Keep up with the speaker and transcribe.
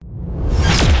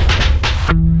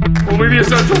me the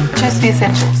essentials. Just the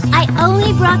essentials. I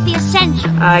only brought the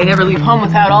essentials. I never leave home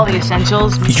without all the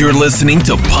essentials. You're listening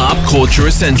to Pop Culture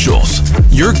Essentials,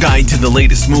 your guide to the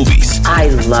latest movies. I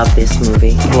love this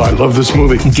movie. Oh, I love this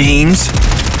movie. Games,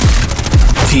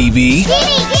 TV,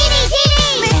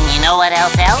 You know what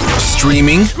else?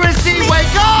 streaming, Christy, wake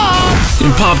up!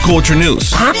 and pop culture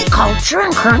news. Pop culture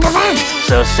and current events.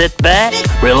 So sit back,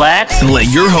 relax, And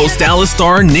let your host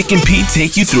Alistair, Nick, and Pete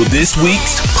take you through this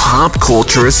week's Pop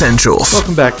Culture Essentials.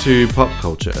 Welcome back to Pop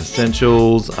Culture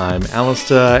Essentials. I'm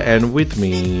Alistair, and with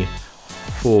me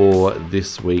for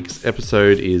this week's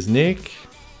episode is Nick.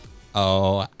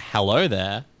 Oh, hello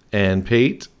there. And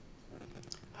Pete.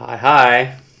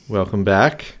 Hi. Welcome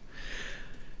back.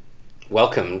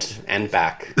 Welcomed and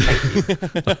back. Thank you.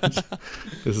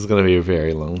 This is going to be a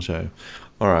very long show.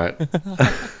 All right.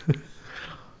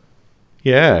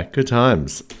 Yeah, good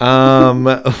times.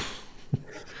 Well,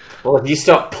 if you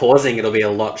stop pausing, it'll be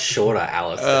a lot shorter,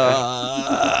 Alice.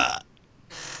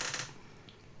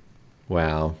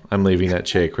 Wow, I'm leaving that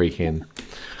chair creak in.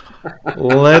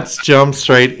 Let's jump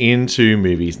straight into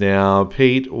movies now.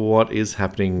 Pete, what is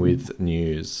happening with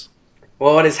news?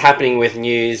 Well, what is happening with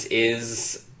news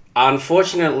is,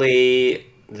 unfortunately,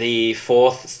 the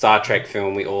fourth Star Trek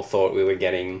film we all thought we were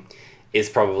getting is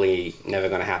probably never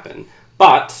going to happen.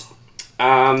 But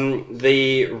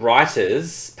the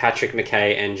writers, Patrick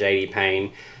McKay and J.D.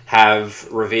 Payne,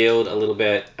 have revealed a little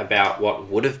bit about what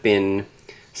would have been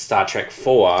Star Trek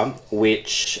 4,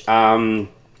 which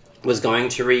was going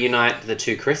to reunite the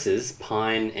two Chris's,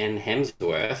 Pine and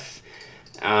Hemsworth.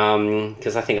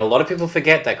 Because I think a lot of people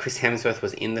forget that Chris Hemsworth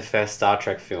was in the first Star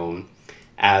Trek film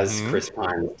as Chris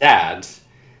Pine's dad.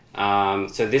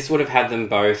 So this would have had them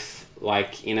both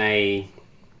like in a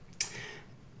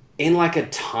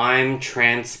time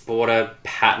transporter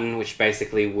pattern, which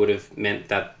basically would have meant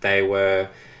that they were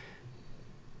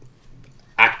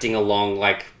acting along,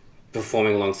 like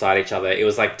performing alongside each other. It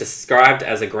was like described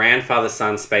as a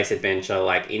grandfather-son space adventure,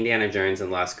 like Indiana Jones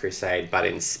and Last Crusade, but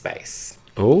in space.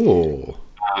 Oh.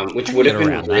 Which would have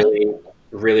been really,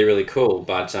 really, really cool.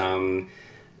 But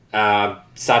Star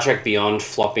Trek Beyond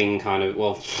flopping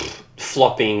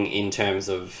in terms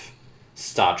of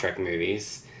Star Trek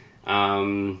movies.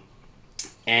 And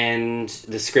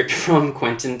the script from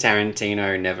Quentin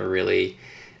Tarantino never really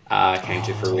came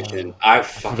to fruition. I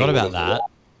forgot about that.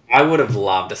 I would have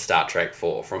loved a Star Trek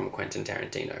 4 from Quentin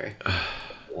Tarantino.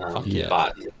 Yeah.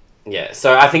 But yeah,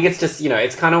 so I think it's just,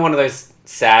 it's kind of one of those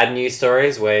sad news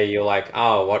stories where you're like,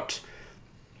 oh, what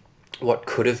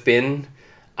could have been,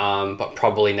 but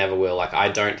probably never will. Like, I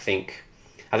think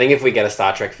if we get a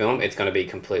Star Trek film, it's going to be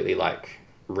completely like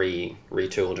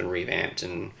retooled and revamped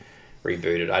and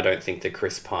rebooted. I don't think the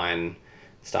Chris Pine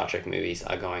Star Trek movies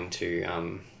are going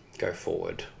to go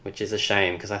forward, which is a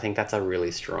shame because I think that's a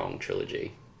really strong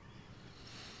trilogy.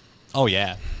 Oh,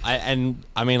 yeah. I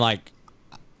mean, like,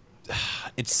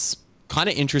 it's kind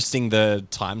of interesting. The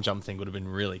time jump thing would have been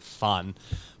really fun.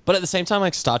 But at the same time,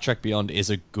 like, Star Trek Beyond is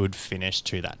a good finish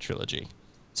to that trilogy.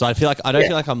 So I don't feel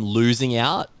like I'm losing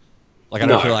out. Like, I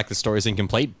don't feel like the story's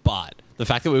incomplete, but the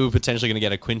fact that we were potentially going to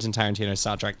get a Quentin Tarantino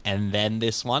Star Trek and then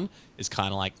this one is kind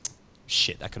of like,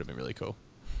 shit, that could have been really cool.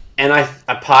 And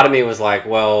a part of me was like,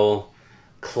 well,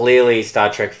 clearly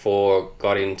Star Trek 4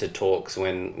 got into talks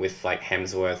with like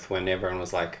Hemsworth when everyone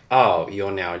was like, oh,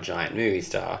 you're now a giant movie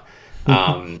star.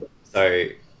 So,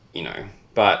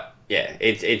 but yeah,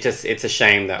 it's a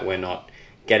shame that we're not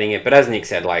getting it. But as Nick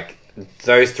said, like,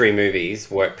 those three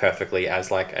movies work perfectly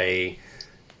as like a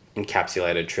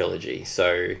encapsulated trilogy.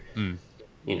 So, at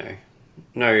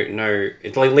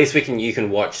least you can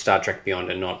watch Star Trek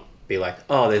Beyond and not be like,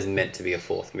 oh, there's meant to be a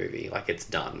fourth movie. Like, it's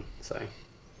done. So,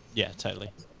 yeah,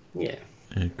 totally. Yeah.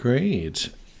 Agreed.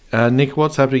 Nick,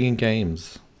 what's happening in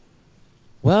games?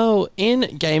 Well,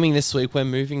 in gaming this week, we're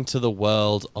moving to the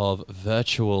world of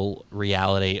virtual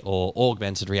reality or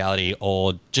augmented reality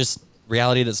or just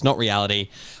reality that's not reality.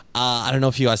 I don't know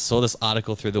if you guys saw this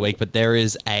article through the week, but there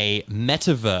is a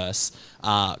metaverse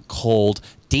called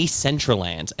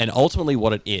Decentraland. And ultimately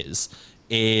what it is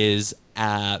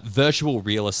virtual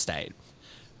real estate.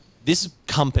 This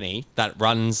company that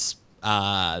runs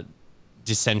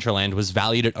Decentraland was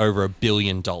valued at over $1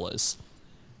 billion.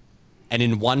 And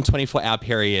in one 24-hour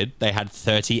period, they had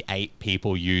 38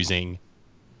 people using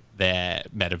their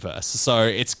metaverse. So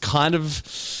it's kind of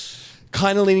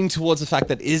leaning towards the fact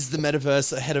that, is the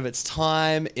metaverse ahead of its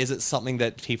time? Is it something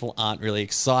that people aren't really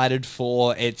excited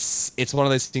for? It's one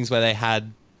of those things where they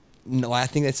had, I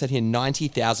think they said here,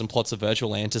 90,000 plots of virtual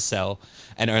land to sell,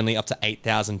 and only up to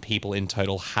 8,000 people in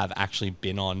total have actually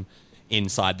been on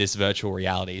inside this virtual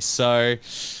reality. So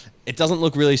it doesn't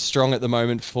look really strong at the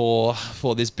moment for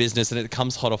this business, and it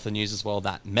comes hot off the news as well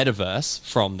that Metaverse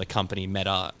from the company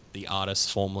Meta, the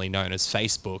artist formerly known as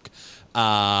Facebook,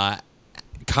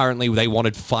 currently they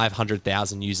wanted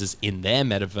 500,000 users in their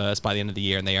Metaverse by the end of the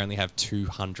year, and they only have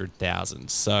 200,000.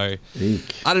 So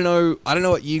I don't know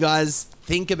what you guys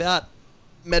think about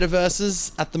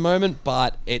Metaverses at the moment,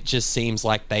 but it just seems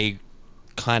like they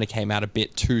kind of came out a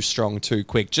bit too strong too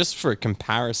quick. Just for a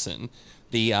comparison,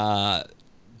 the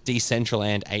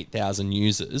Decentraland 8,000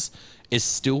 users is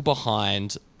still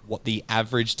behind what the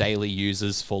average daily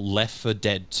users for Left 4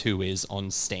 Dead 2 is on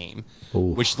Steam. Ooh.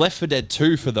 Which Left 4 Dead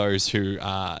 2, for those who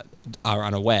are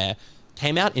unaware,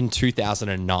 came out in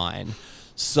 2009.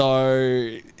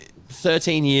 So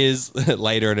 13 years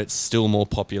later, and it's still more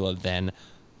popular than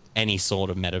any sort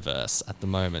of metaverse at the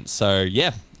moment. So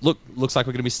yeah, looks like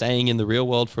we're going to be staying in the real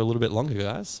world for a little bit longer,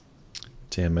 guys.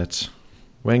 Damn it.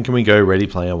 When can we go Ready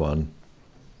Player One?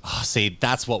 Oh, see,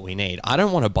 that's what we need. I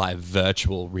don't want to buy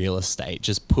virtual real estate.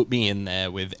 Just put me in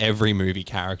there with every movie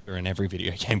character and every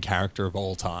video game character of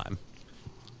all time.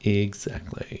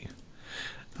 Exactly.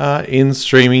 In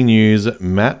streaming news,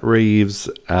 Matt Reeves'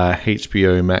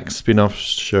 HBO Max spin-off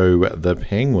show The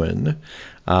Penguin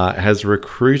has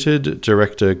recruited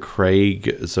director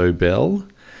Craig Zobel.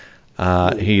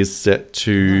 He is set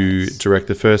to direct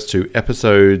the first 2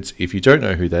 episodes. If you don't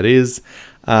know who that is,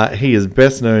 he is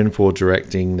best known for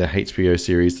directing the HBO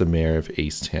series The Mayor of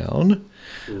Easttown.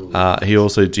 He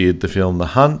also did the film The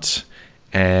Hunt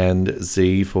and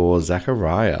Z for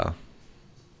Zachariah.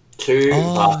 2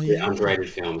 vastly underrated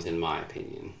films, in my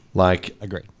opinion.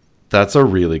 Agreed. That's a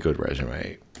really good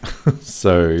resume.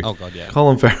 So, oh God, yeah.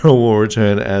 Colin Farrell will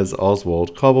return as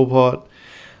Oswald Cobblepot.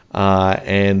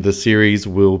 And the series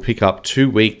will pick up 2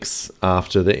 weeks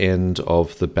after the end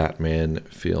of the Batman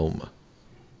film.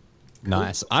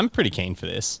 Nice. I'm pretty keen for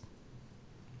this.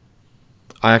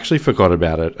 I actually forgot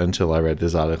about it until I read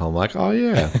this article. I'm like, oh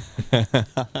yeah.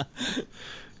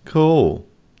 Cool.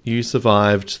 You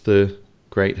survived the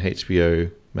great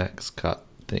HBO Max cut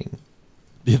thing.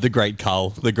 The great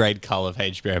cull of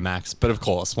HBO Max. But of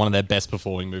course, one of their best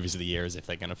performing movies of the year is if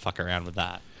they're going to fuck around with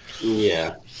that.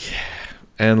 Yeah.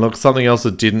 And look, something else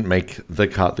that didn't make the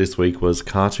cut this week was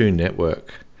Cartoon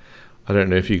Network. I don't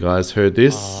know if you guys heard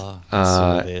this. I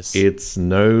saw this. It's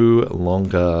no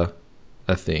longer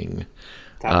a thing.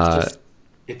 That's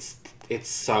just, it's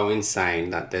so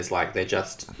insane that they're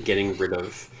just getting rid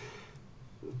of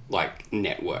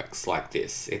networks like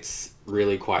this. It's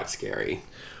really quite scary.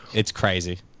 It's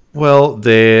crazy. Well,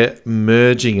 they're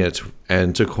merging it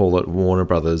and to call it Warner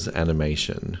Brothers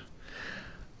Animation.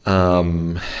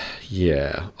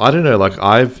 Yeah, I don't know.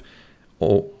 I've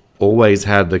always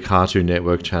had the Cartoon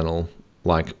Network channel,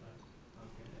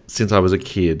 since I was a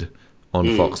kid on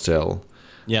Foxtel.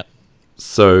 Yep.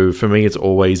 So for me, it's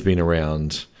always been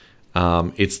around.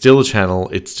 It's still a channel.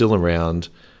 It's still around.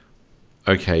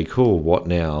 Okay, cool. What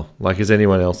now? Is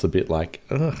anyone else a bit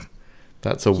ugh,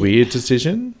 that's a weird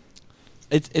decision?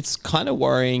 It's kind of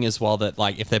worrying as well that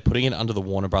if they're putting it under the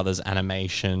Warner Brothers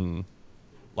Animation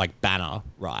banner,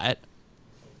 right?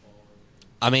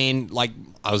 I mean,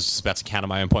 I was just about to counter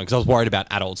my own point because I was worried about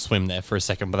Adult Swim there for a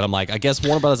second, but I'm I guess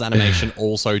Warner Brothers Animation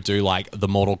also do the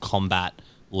Mortal Kombat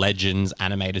Legends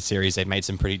animated series. They've made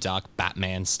some pretty dark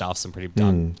Batman stuff, some pretty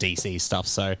dark DC stuff.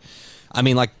 So, I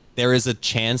mean, there is a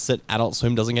chance that Adult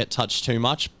Swim doesn't get touched too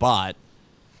much, but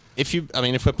if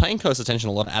we're paying close attention,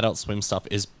 a lot of Adult Swim stuff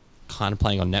is kind of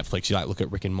playing on Netflix. You look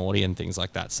at Rick and Morty and things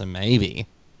like that. So maybe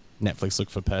Netflix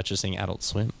look for purchasing Adult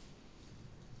Swim.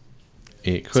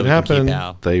 It could happen.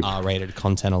 Keep our R-rated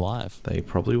content alive. They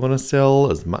probably want to sell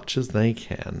as much as they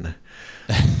can.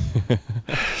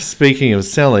 Speaking of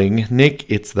selling, Nick,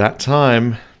 it's that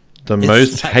time. The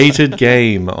most hated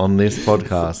game on this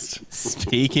podcast.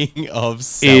 Speaking of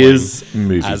selling, is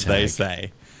Movie as Tag. they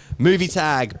say. Movie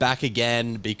Tag back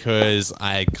again because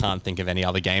I can't think of any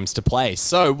other games to play.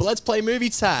 So let's play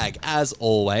Movie Tag. As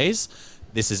always,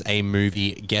 this is a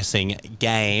movie guessing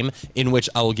game in which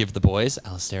I will give the boys,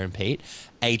 Alistair and Pete,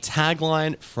 a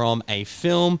tagline from a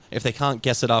film. If they can't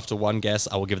guess it after one guess,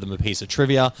 I will give them a piece of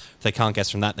trivia. If they can't guess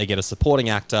from that, they get a supporting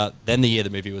actor, then the year the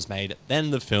movie was made,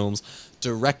 then the film's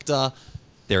director.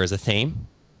 There is a theme.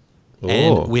 Ooh.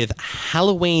 And with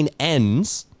Halloween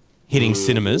Ends hitting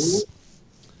cinemas,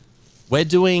 we're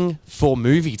doing, for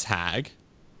Movie Tag,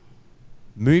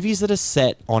 movies that are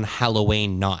set on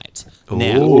Halloween night.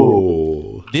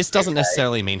 Now, this doesn't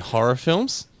necessarily mean horror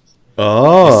films.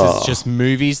 Oh. This is just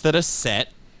movies that are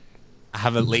set,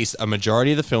 have at least a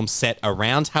majority of the film set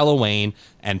around Halloween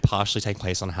and partially take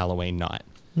place on Halloween night.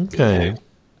 Okay.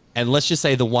 And let's just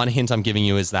say the one hint I'm giving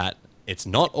you is that it's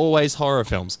not always horror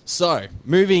films. So,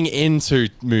 moving into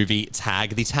movie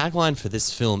tag, the tagline for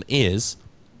this film is,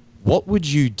 what would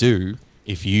you do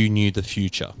if you knew the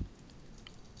future?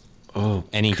 Oh,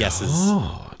 Any guesses?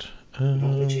 God. What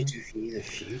would you do if you knew the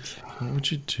future? What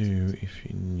would you do if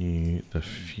you knew the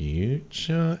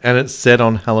future? And it's set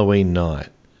on Halloween night.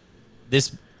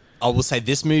 I will say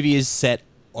this movie is set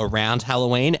around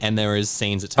Halloween, and there is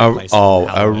scenes that take place on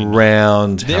Halloween.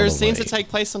 Around There are Halloween. scenes that take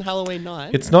place on Halloween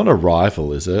night. It's not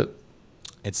Arrival, is it?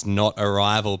 It's not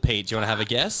Arrival. Pete, do you want to have a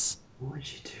guess? What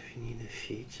would you do if you knew the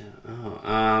future?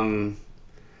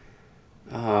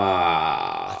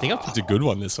 I think I've picked a good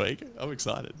one this week. I'm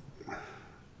excited.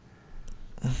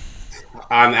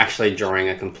 I'm actually drawing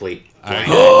a complete blank.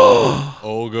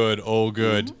 All good, all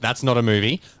good. That's not a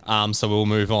movie. So we'll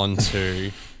move on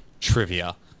to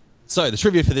trivia. So the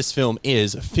trivia for this film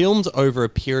is filmed over a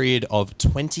period of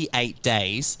 28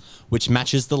 days, which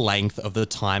matches the length of the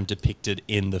time depicted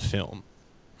in the film.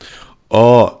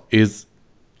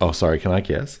 Sorry, can I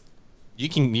guess? You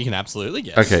can absolutely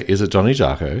guess. Okay, is it Donnie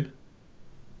Darko?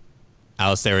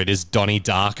 Alistair, it is Donnie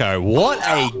Darko. What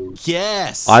a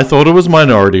guess! I thought it was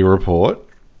Minority Report.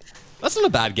 That's not a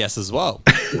bad guess as well.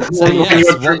 So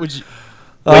yes, what would you...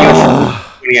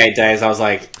 28 days, I was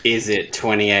like, is it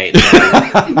 28 days?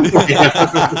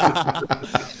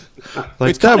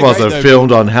 Like, that wasn't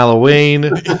filmed on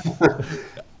Halloween.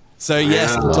 So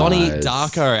yes, Donnie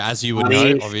Darko, as you would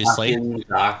know, obviously.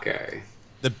 Darko.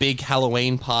 The big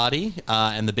Halloween party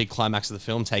and the big climax of the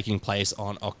film taking place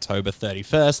on October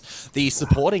 31st. The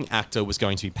supporting actor was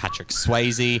going to be Patrick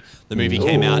Swayze. The movie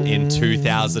came out in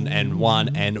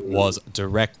 2001 and was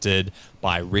directed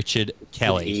by Richard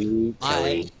Kelly.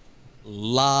 I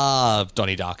love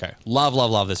Donnie Darko.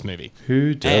 Love this movie.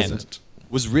 Who doesn't? And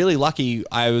was really lucky.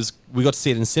 We got to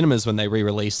see it in cinemas when they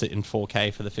re-released it in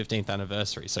 4K for the 15th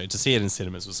anniversary. So to see it in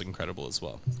cinemas was incredible as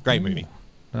well. Great movie.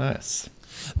 Nice.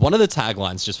 One of the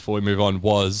taglines, just before we move on,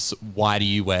 was, why do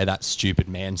you wear that stupid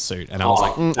man suit? And I was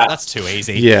like, that's too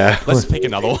easy. Yeah. Let's pick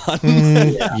another one.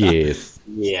 Yes.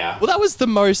 Yeah. Well, that was the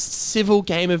most civil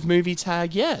game of movie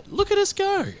tag yet. Look at us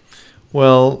go.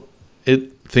 Well,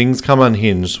 things come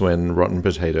unhinged when Rotten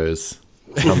Potatoes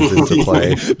comes into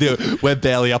play. We're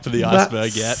barely up in the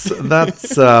iceberg yet.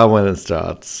 That's when it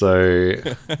starts. So,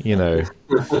 I'm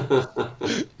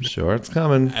sure it's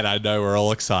coming. And I know we're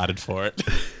all excited for it.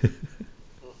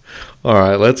 All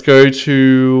right, let's go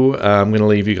to... I'm going to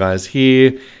leave you guys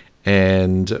here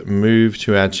and move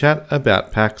to our chat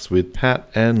about PAX with Pat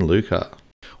and Luca.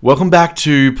 Welcome back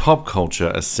to Pop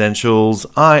Culture Essentials.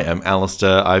 I am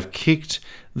Alistair. I've kicked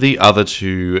the other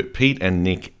two, Pete and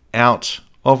Nick, out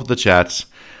of the chat.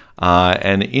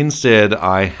 And instead,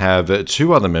 I have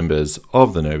two other members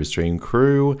of the NovaStream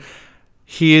crew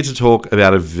here to talk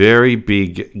about a very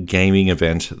big gaming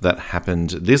event that happened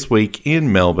this week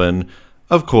in Melbourne.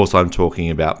 Of course, I'm talking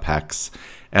about PAX.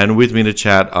 And with me to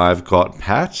chat, I've got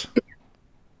Pat.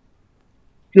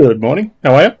 Good morning.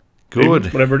 How are you? Good.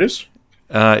 Evening, whatever it is.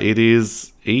 It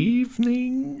is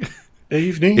evening.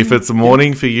 Evening. If it's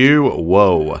morning for you,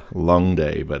 whoa, long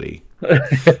day, buddy.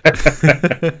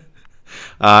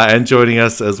 And joining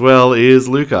us as well is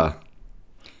Luca.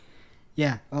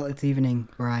 Yeah, well, it's evening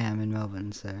where I am in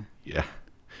Melbourne, so... Yeah.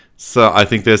 So I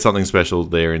think there's something special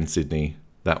there in Sydney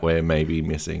that we're maybe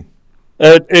missing.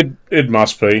 It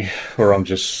must be, or I'm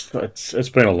just... It's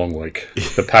been a long week.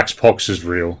 The PAX Pox is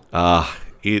real.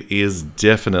 It is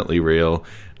definitely real.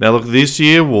 Now, look, this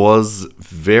year was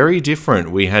very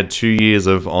different. We had 2 years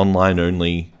of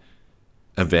online-only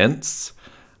events.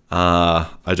 I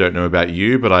don't know about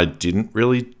you, but I didn't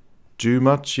really do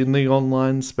much in the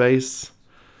online space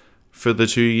for the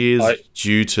 2 years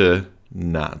due to...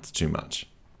 it's too much.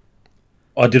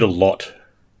 I did a lot.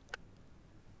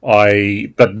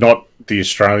 But not the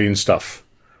Australian stuff.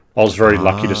 I was very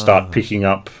lucky to start picking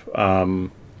up,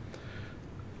 talking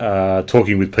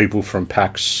with people from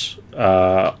PAX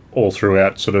all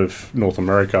throughout sort of North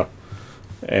America.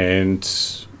 And,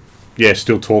 yeah,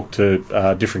 still talk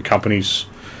to different companies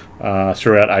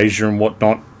throughout Asia and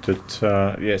whatnot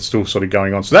that, it's still sort of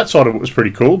going on. So that side of it was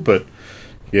pretty cool, but,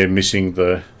 yeah, missing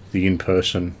the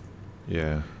in-person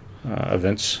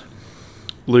events.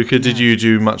 Luca, did you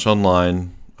do much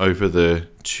online over the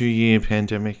 2-year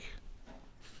pandemic?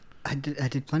 I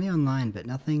did plenty online, but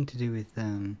nothing to do with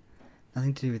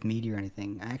media or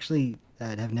anything. I actually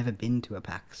have never been to a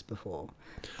PAX before,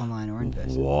 online or in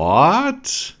person.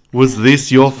 What? Was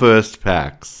this your first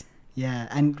PAX? Yeah,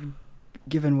 and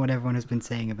given what everyone has been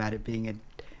saying about it being a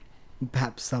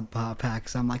perhaps subpar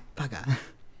PAX, I'm like, bugger.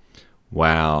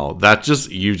 Wow,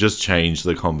 you just changed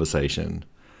the conversation.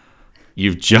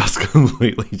 You've just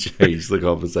completely changed the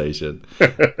conversation.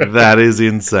 That is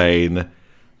insane.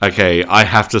 Okay, I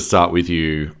have to start with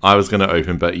you. I was going to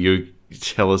open, but you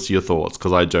tell us your thoughts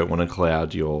because I don't want to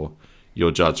cloud your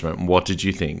judgment. What did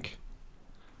you think?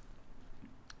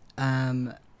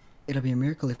 It'll be a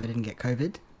miracle if I didn't get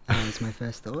COVID. Is my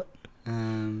first thought.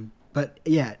 But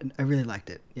yeah, I really liked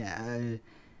it. Yeah,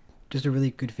 just a really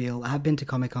good feel. I have been to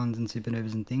Comic-Cons and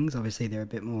Supernovas and things. Obviously, they're a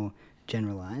bit more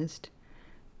generalized,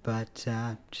 but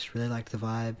just really liked the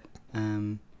vibe.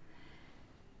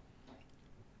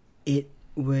 It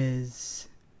was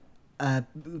a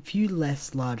few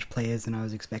less large players than I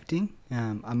was expecting.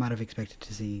 I might have expected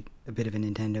to see a bit of a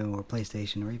Nintendo or a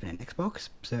PlayStation or even an Xbox,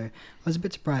 so I was a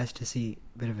bit surprised to see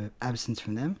a bit of an absence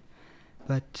from them.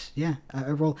 But yeah,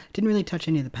 overall, didn't really touch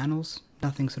any of the panels.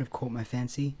 Nothing sort of caught my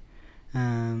fancy.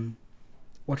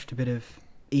 Watched a bit of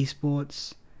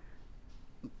esports,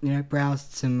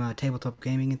 browsed some tabletop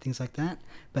gaming and things like that.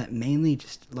 But mainly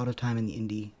just a lot of time in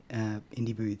the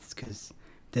indie booths because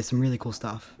there's some really cool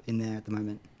stuff in there at the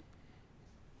moment.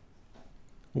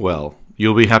 Well,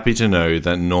 you'll be happy to know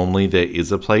that normally there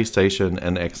is a PlayStation,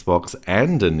 an Xbox,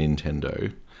 and a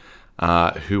Nintendo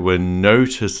who were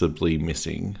noticeably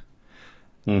missing.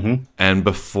 Mm-hmm. And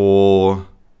before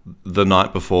the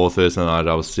night before Thursday night,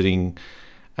 I was sitting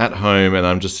at home and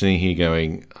I'm just sitting here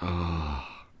going, oh,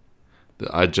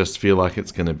 I just feel like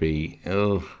it's going to be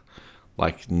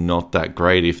not that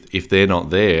great. If they're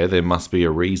not there, there must be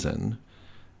a reason.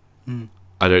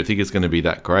 I don't think it's going to be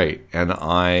that great. And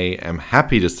I am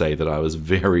happy to say that I was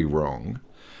very wrong.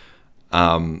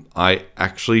 I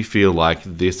actually feel like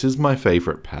this is my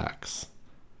favorite PAX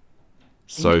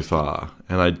so far.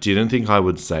 And I didn't think I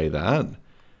would say that.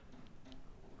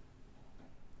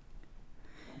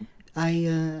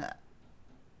 I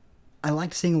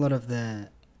liked seeing a lot of there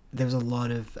was a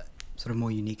lot of sort of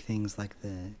more unique things like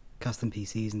the custom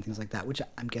PCs and things like that, which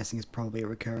I'm guessing is probably a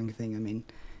recurring thing. I mean,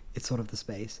 it's sort of the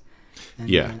space. And,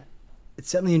 yeah. It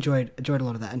certainly enjoyed a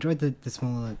lot of that. Enjoyed the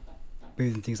smaller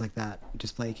booths and things like that,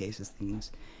 display cases,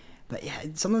 things. But yeah,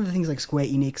 some of the things like Square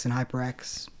Enix and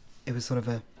HyperX, it was sort of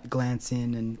a glance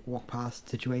in and walk past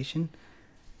situation.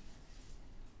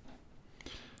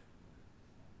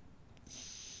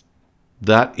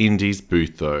 That Indies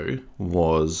booth, though,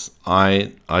 was...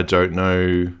 I don't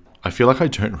know... I feel like I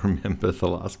don't remember the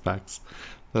last PAX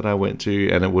that I went to,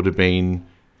 and it would have been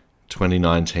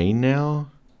 2019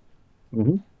 now.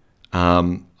 Mm-hmm.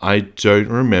 I don't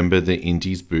remember the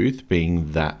Indies booth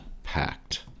being that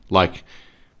packed. Like,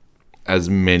 as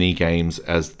many games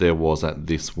as there was at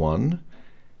this one.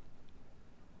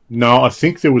 No, I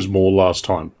think there was more last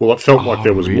time. Well, it felt like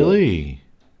there was really?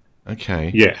 More.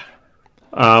 Okay. Yeah.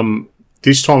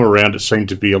 This time around, it seemed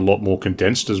to be a lot more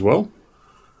condensed as well.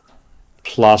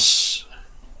 Plus,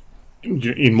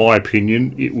 in my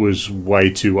opinion, it was way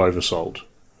too oversold.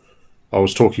 I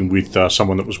was talking with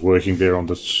someone that was working there on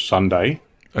the Sunday.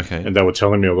 Okay. And they were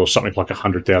telling me there was something like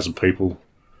 100,000 people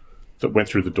that went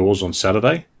through the doors on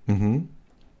Saturday.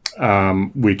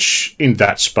 Mm-hmm. Which, in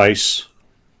that space,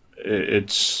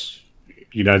 it's...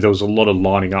 there was a lot of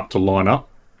lining up to line up.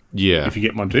 Yeah. If you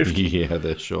get my drift. Yeah,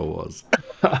 there sure was.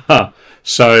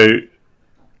 So,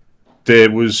 there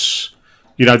was...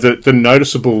 the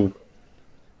noticeable...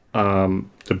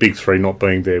 the big three not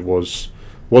being there was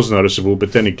noticeable,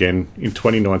 but then again, in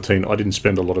 2019, I didn't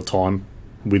spend a lot of time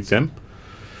with them.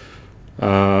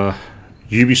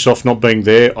 Ubisoft not being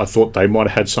there, I thought they might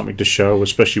have had something to show,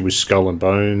 especially with Skull and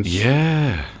Bones.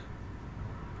 Yeah.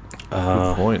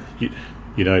 Good point.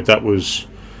 That was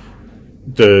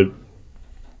the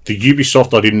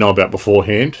Ubisoft I didn't know about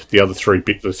beforehand. The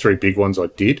three big ones I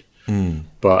did.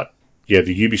 But yeah,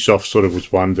 the Ubisoft sort of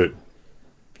was one that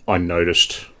I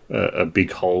noticed a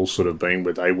big hole sort of being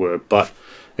where they were. But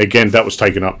again, that was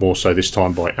taken up more so this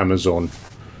time by Amazon,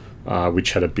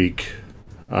 which had a big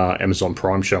Amazon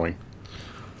Prime showing.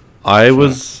 I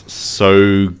was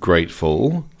so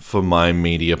grateful for my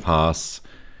media pass,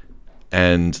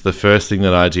 and the first thing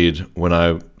that I did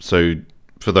so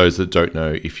for those that don't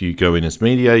know, if you go in as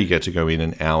media, you get to go in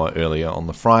an hour earlier on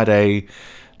the Friday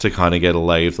to kind of get a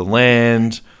lay of the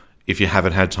land. If you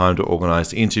haven't had time to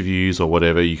organise interviews or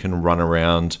whatever, you can run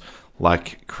around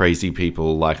like crazy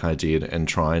people like I did and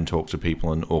try and talk to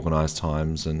people and organise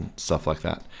times and stuff like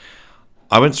that.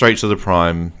 I went straight to the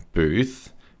Prime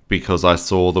booth because I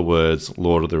saw the words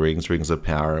Lord of the Rings, Rings of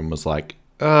Power, and was like,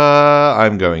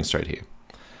 I'm going straight here.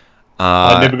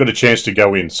 I never got a chance to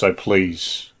go in, so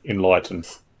please enlighten.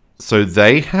 So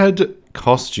they had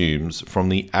costumes from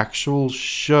the actual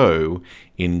show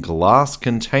in glass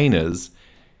containers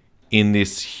in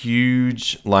this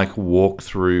huge,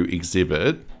 walkthrough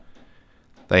exhibit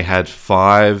They had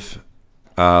 5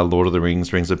 Lord of the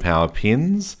Rings Rings of Power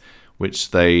pins,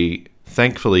 which they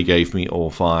thankfully gave me all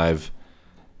 5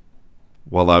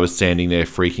 while I was standing there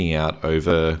freaking out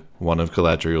over one of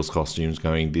Galadriel's costumes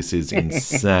going, this is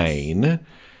insane.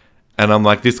 And I'm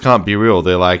like, this can't be real.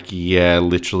 They're like, yeah,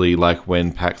 literally, like,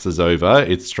 when PAX is over,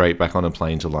 it's straight back on a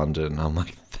plane to London. I'm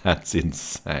like, that's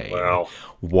insane. Wow.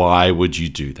 Why would you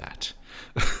do that?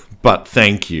 But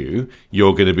thank you.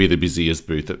 You're going to be the busiest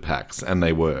booth at PAX. And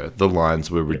they were. The lines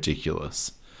were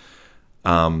ridiculous.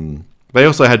 They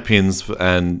also had pins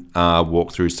and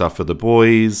walkthrough stuff for the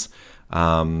boys.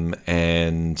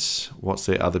 And what's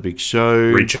their other big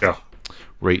show?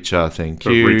 Reacher, thank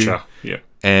you. Reacher, yeah.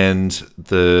 And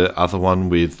the other one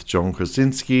with John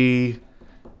Krasinski,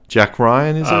 Jack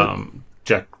Ryan, is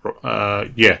it?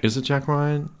 Yeah. Is it Jack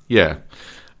Ryan? Yeah.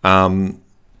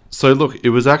 So look, it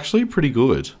was actually pretty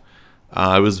good.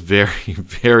 I was very,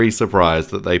 very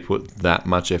surprised that they put that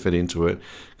much effort into it,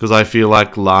 because I feel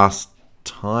like last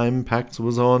time PAX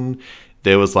was on,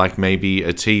 there was like maybe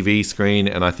a TV screen,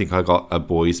 and I think I got a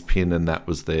boys pin, and that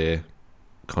was their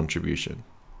contribution.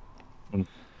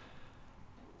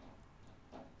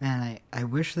 Man, I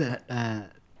wish that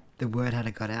the word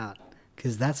had got out,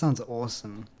 because that sounds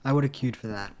awesome. I would have queued for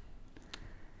that.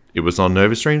 It was on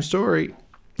NovaStream Story.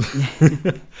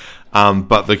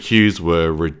 But the queues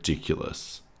were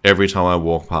ridiculous. Every time I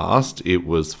walked past, it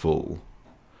was full.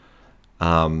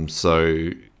 So,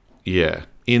 yeah,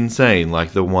 insane.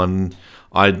 Like, the one,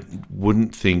 I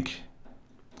wouldn't think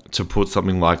to put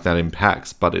something like that in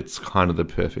PAX, but it's kind of the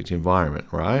perfect environment,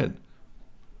 right?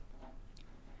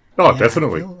 Oh, Yeah,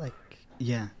 definitely. I feel like,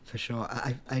 yeah, for sure.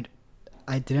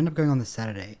 I did end up going on the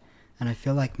Saturday, and I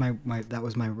feel like my that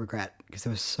was my regret, because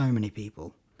there were so many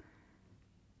people.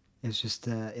 It was just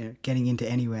getting into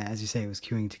anywhere, as you say, it was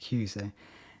queuing to queue. So,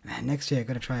 man, next year I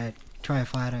got to try a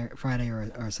Friday or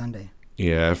a Sunday.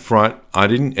 Yeah, I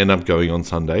didn't end up going on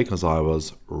Sunday because I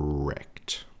was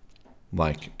wrecked.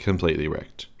 Like, completely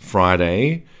wrecked.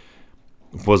 Friday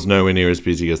was nowhere near as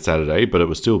busy as Saturday, but it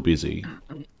was still busy.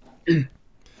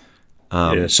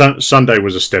 Yeah, Sunday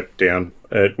was a step down.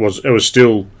 It was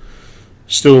still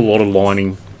a lot of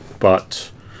lining,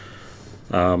 but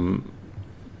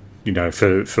you know,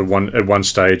 at one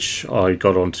stage I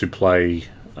got on to play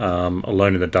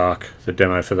Alone in the Dark, the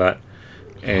demo for that,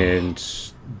 and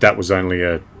that was only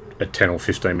a 10 or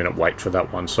 15 minute wait for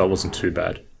that one, so it wasn't too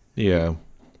bad. Yeah.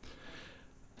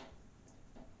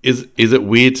 Is it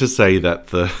weird to say that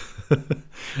the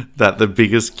that the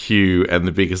biggest queue and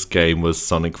the biggest game was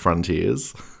Sonic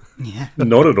Frontiers? Yeah.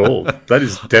 Not at all. That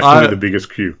is definitely the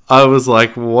biggest queue. I was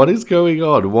like, what is going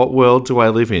on? What world do I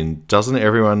live in? Doesn't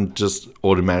everyone just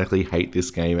automatically hate this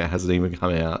game? It hasn't even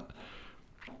come out.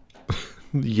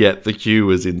 Yet the queue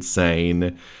was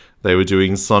insane. They were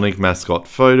doing Sonic mascot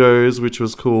photos, which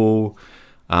was cool.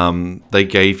 They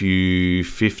gave you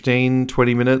 15,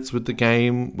 20 minutes with the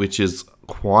game, which is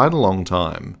quite a long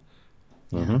time.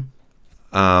 Mm-hmm.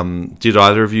 Did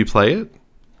either of you play it?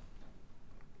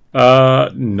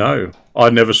 No. I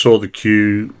never saw the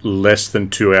queue less than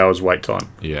 2 hours wait time.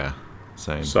 Yeah,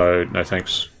 same. So, no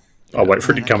thanks. I'll wait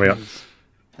for it to come out.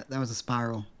 That was a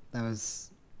spiral. That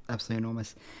was absolutely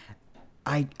enormous.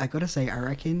 I gotta say, I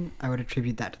reckon I would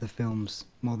attribute that to the films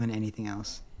more than anything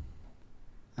else.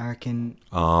 I reckon...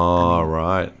 Oh,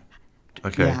 right.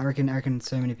 Okay. Yeah, I reckon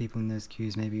so many people in those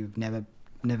queues maybe have never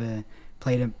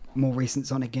played a more recent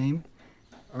Sonic game,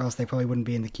 or else they probably wouldn't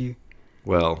be in the queue.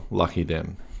 Well, lucky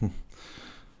them.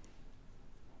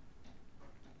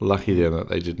 Lucky them that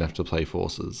they didn't have to play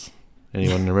Forces.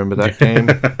 Anyone remember that game?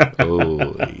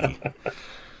 Oh.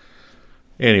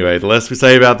 Anyway, the less we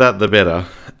say about that, the better.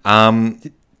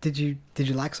 Did you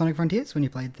like Sonic Frontiers when you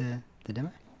played the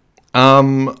demo?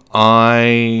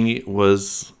 I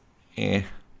was, I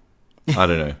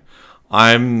don't know.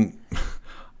 I'm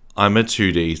a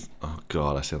 2D. Oh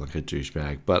god, I sound like a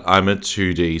douchebag, but I'm a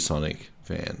 2D Sonic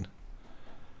fan.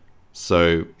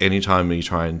 So anytime you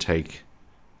try and take,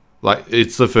 like,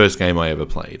 it's the first game I ever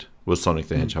played was Sonic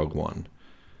the Hedgehog 1.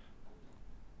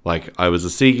 Like, I was a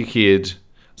Sega kid,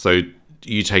 so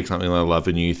you take something I love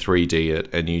and you 3D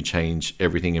it and you change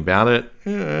everything about it.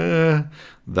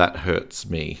 That hurts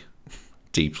me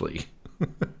deeply.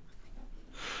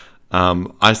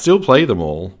 I still play them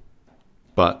all,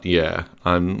 but yeah,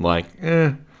 I'm like,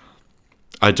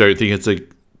 I don't think it's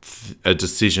a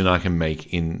decision I can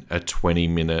make in a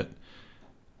 20-minute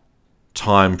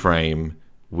time frame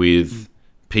with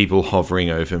people hovering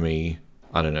over me.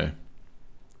 I don't know.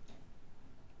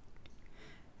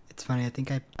 It's funny, I think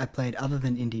I played, other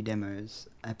than indie demos,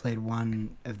 I played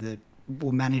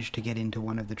managed to get into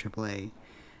one of the AAA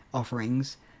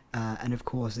offerings, and of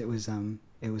course it was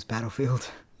Battlefield.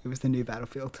 It was the new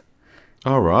Battlefield.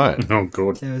 All right. Oh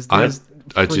god.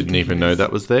 I didn't even know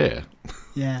that was there.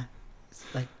 Yeah, it's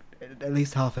like at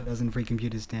least half a dozen free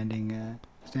computers standing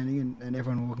and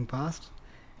everyone walking past.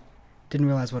 Didn't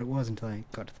realize what it was until I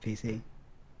got to the PC.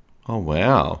 Oh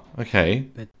wow. Okay.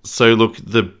 But- So look,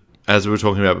 as we were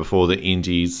talking about before, the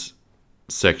indies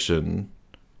section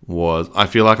was. I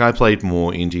feel like I played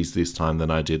more indies this time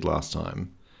than I did last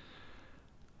time.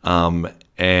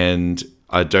 And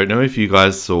I don't know if you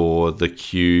guys saw the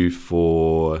queue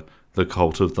for the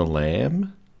Cult of the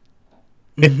Lamb.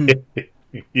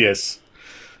 Yes.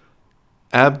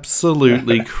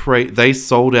 Absolutely crazy. They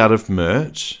sold out of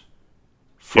merch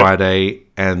Friday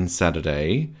and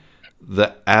Saturday.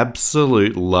 The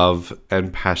absolute love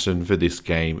and passion for this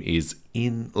game is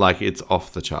it's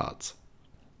off the charts.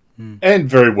 And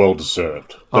very well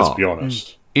deserved, let's be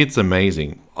honest. It's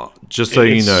amazing. Just so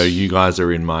you know, you guys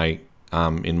are in my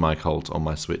cult on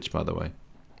my Switch, by the way.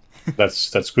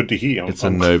 That's good to hear. It's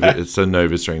a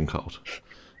Nova Stream cult.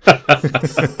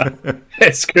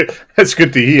 It's good. It's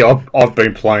good to hear. I've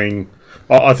been playing.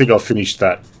 I think I've finished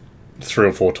that 3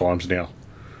 or 4 times now.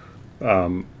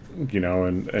 And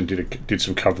did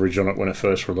some coverage on it when it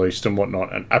first released and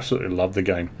whatnot, and absolutely loved the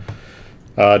game.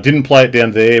 Didn't play it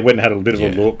down there. Went and had a bit of a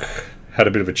look, had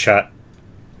a bit of a chat.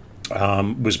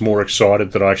 Was more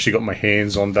excited that I actually got my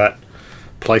hands on that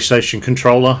PlayStation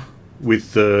controller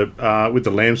with the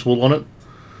lamb's wool on it.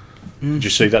 Did you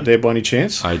see that there by any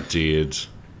chance? I did.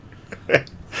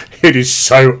 It is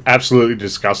so absolutely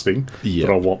disgusting, Yep.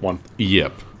 but I want one.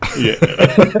 Yep. Yeah.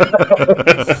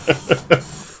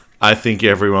 I think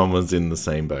everyone was in the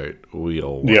same boat. We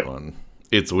all want one.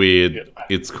 It's weird. Yep.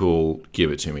 It's cool.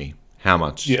 Give it to me. How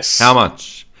much? Yes. How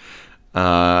much?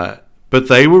 But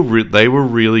they were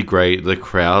really great. The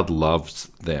crowd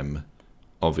loved them,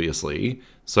 obviously.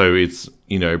 So it's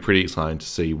pretty exciting to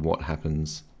see what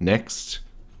happens next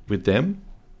with them.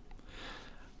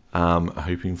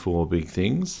 Hoping for big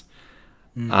things.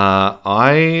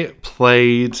 I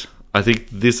played. I think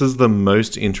this is the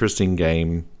most interesting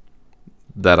game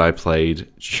that I played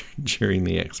during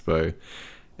the expo.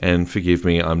 And forgive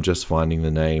me, I'm just finding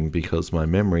the name because my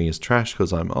memory is trash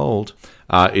because I'm old.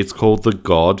 It's called The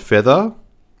God Feather.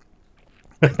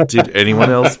 Did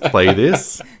anyone else play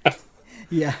this?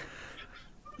 Yeah.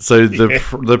 So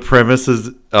the premises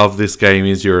of this game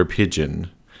is you're a pigeon.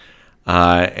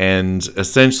 And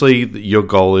essentially your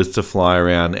goal is to fly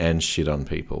around and shit on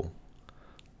people.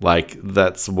 Like,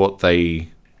 that's what they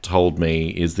told me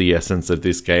is the essence of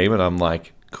this game. And I'm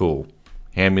like, cool.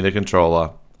 Hand me the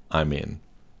controller. I'm in.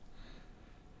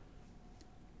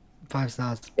 5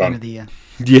 stars. Game of the year.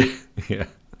 Yeah.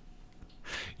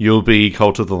 You'll be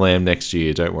Cult of the Lamb next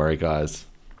year. Don't worry, guys.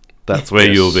 That's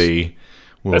where you'll be.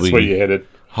 That's where you're headed.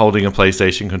 Holding a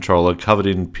PlayStation controller covered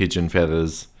in pigeon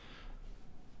feathers,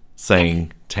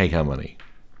 saying, "Take our money."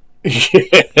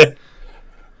 Yeah.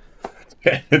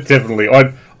 Definitely.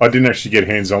 I didn't actually get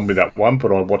hands on with that one,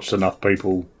 but I watched enough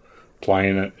people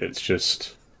playing it. It's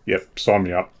just, sign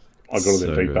me up. I got all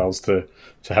the details to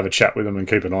have a chat with them and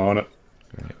keep an eye on it.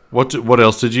 What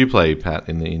else did you play, Pat,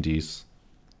 in the indies?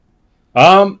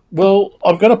 Well,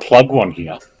 I'm going to plug one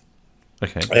here.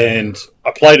 Okay. And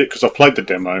I played it because I played the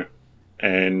demo,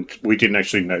 and we didn't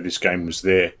actually know this game was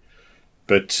there.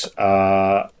 But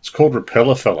it's called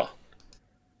Repeller Fella.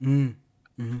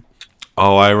 Mm-hmm.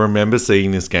 Oh, I remember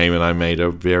seeing this game, and I made a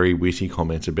very witty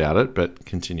comment about it, but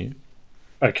continue.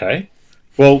 Okay.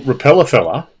 Well, Repeller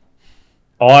Fella,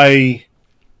 I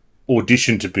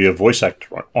auditioned to be a voice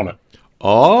actor on it.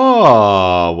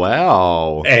 Oh,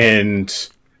 wow. And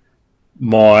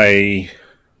my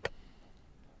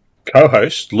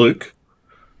co-host, Luke,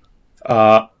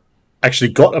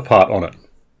 actually got a part on it.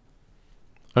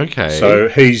 Okay. So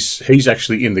he's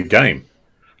actually in the game.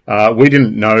 We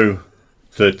didn't know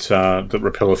that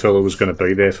Repeller Fella was going to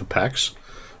be there for PAX.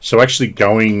 So actually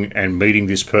going and meeting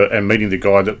meeting the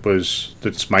guy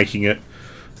that's making it.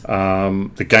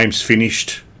 The game's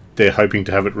finished. They're hoping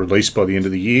to have it released by the end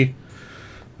of the year.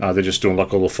 They're just doing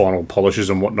like all the final polishes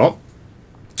and whatnot.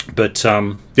 But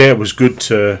it was good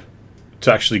to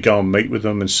actually go and meet with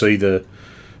them and see the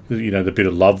bit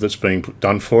of love that's being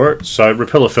done for it. So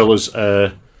Repeller Fella's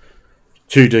a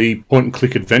 2D point and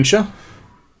click adventure,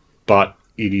 but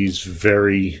it is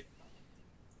very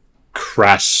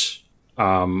crass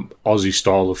Aussie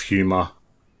style of humour,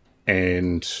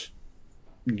 and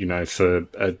for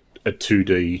a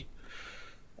 2D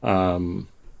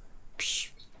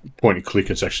point and click,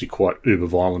 it's actually quite uber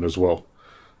violent as well.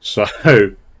 So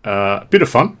a bit of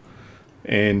fun.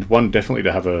 and one definitely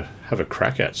to have a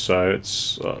crack at. So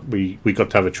it's we got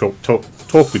to have a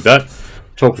talk with that,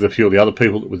 talk with a few of the other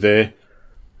people that were there,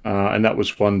 and that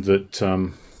was one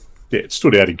that it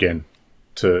stood out again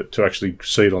to actually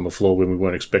see it on the floor when we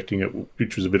weren't expecting it,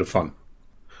 which was a bit of fun.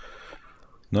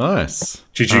 Nice.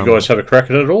 Did you guys have a crack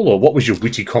at it at all, or what was your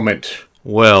witty comment?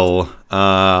 Well,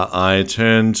 I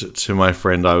turned to my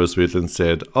friend I was with and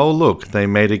said, "Oh, look, they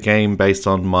made a game based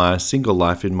on my single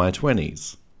life in my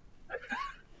 20s."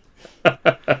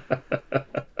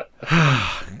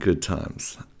 Good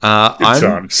times.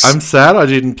 I'm sad I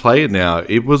didn't play it now.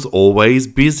 It was always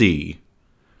busy.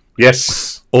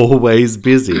 Yes. Always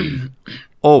busy.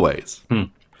 Always.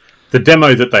 The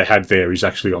demo that they had there is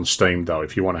actually on Steam, though,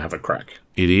 if you want to have a crack.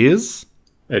 It is?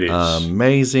 It is.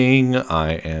 Amazing.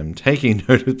 I am taking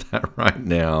note of that right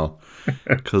now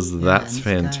because that's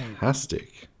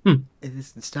fantastic.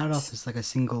 It started off as like a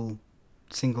single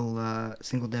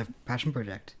dev passion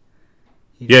project.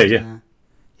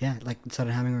 Like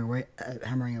started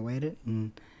hammering away at it,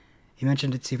 and he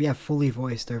mentioned it's fully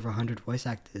voiced over 100 voice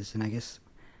actors, and I guess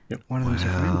one of them's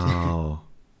your friend.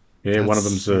 Yeah, one of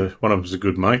them's a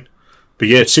good mate. But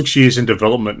yeah, it's 6 years in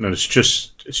development, and it's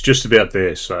just about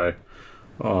there. So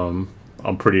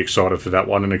I'm pretty excited for that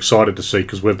one, and excited to see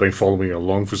because we've been following it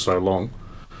along for so long.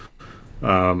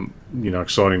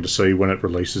 Exciting to see when it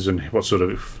releases and what sort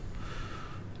of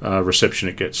reception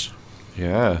it gets.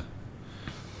 Yeah.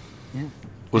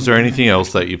 Was there anything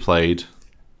else that you played?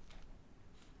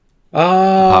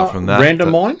 Apart from that,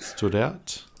 Random Mine stood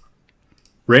out.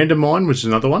 Random Mine was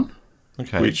another one.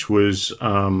 Okay. Which was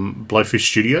Blowfish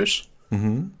Studios.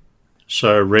 Mm-hmm.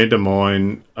 So Random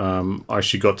Mine, I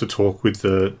actually got to talk with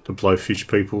the Blowfish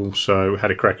people. So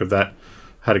had a crack of that.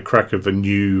 Had a crack of a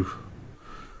new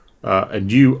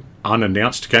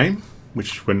unannounced game,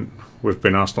 which when we've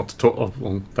been asked not to talk,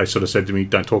 well, they sort of said to me,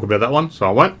 "Don't talk about that one," so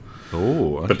I won't.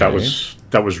 Oh, okay. But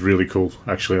that was really cool.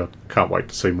 Actually, I can't wait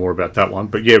to see more about that one.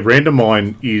 But yeah, Random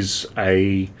Mine is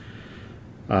a.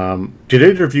 Did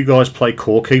either of you guys play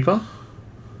Core Keeper?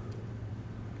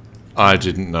 I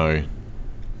didn't know.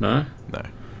 No?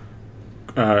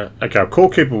 No. Okay, Core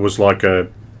Keeper was like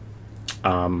an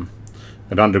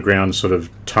underground sort of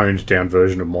toned down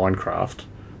version of Minecraft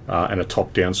and a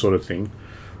top down sort of thing.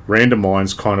 Random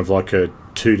Mine's kind of like a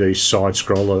 2D side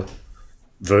scroller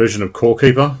version of Core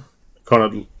Keeper. Kind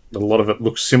of a lot of it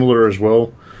looks similar as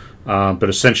well, but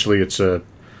essentially it's a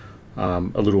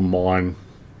little mine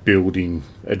building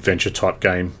adventure type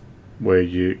game where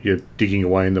you're digging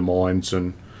away in the mines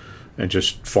and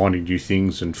just finding new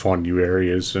things and finding new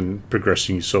areas and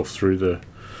progressing yourself through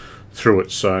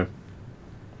it. So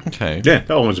okay, yeah,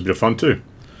 that one was a bit of fun too.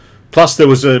 Plus there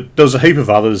was a heap of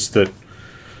others that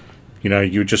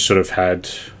you just sort of had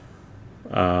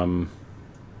a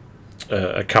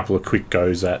couple of quick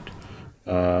goes at.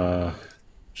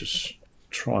 Just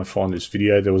try and find this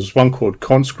video. There was one called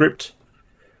Conscript,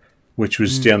 which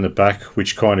was down the back,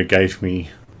 which kind of gave me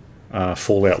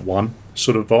Fallout 1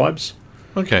 sort of vibes.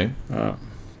 Okay.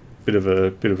 Bit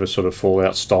of a sort of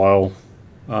Fallout style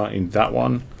in that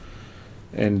one.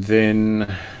 And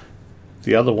then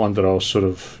the other one that I was sort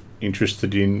of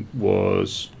interested in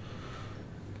was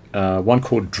one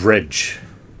called Dredge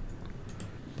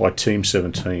by Team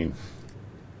 17.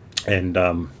 And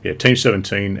Team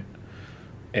 17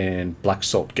 and Black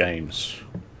Salt Games.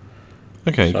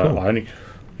 Okay, so cool. I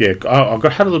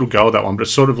had a little go at that one, but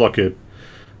it's sort of like a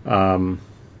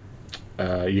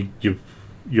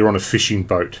you're on a fishing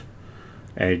boat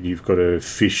and you've got to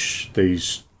fish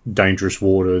these dangerous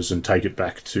waters and take it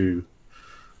back to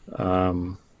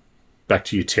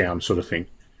your town, sort of thing.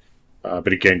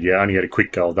 But again, I only had a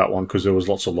quick go of that one because there was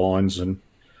lots of lines, and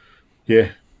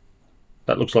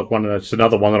that looks like one. It's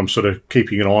another one that I'm sort of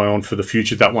keeping an eye on for the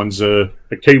future. That one's a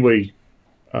Kiwi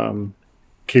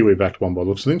backed one by the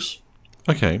looks of things.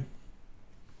 Okay.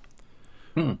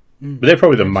 But they're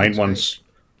probably the main ones.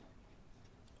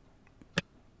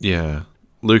 Yeah.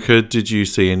 Luca, did you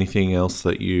see anything else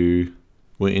that you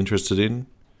were interested in?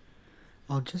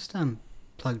 I'll just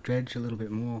plug Dredge a little bit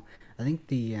more. I think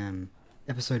the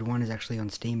episode 1 is actually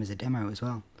on Steam as a demo as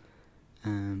well.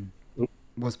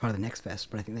 Was part of the Next Fest,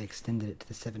 but I think they extended it to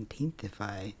the 17th, if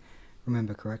I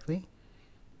remember correctly.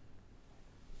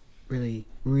 Really,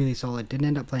 really solid. Didn't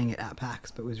end up playing it at PAX,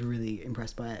 but was really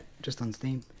impressed by it just on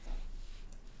Steam.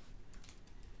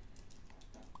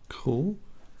 Cool.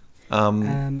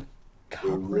 Couple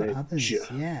of others,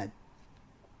 yeah.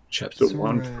 Chapter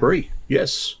 1 free.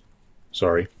 Yes.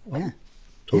 Sorry. Yeah.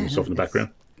 Talking myself in the background.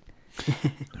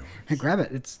 Grab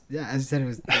it. It's as I said, it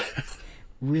was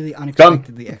really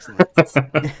unexpectedly excellent.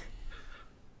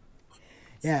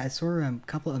 Yeah, I saw a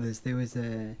couple others. There was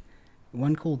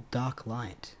one called Dark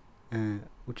Light,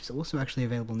 which is also actually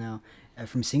available now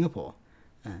from Singapore.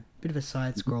 Bit of a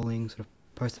side-scrolling sort of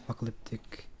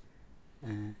post-apocalyptic,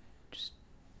 just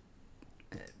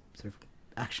sort of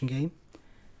action game.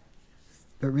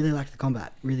 But really liked the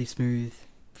combat. Really smooth.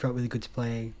 Felt really good to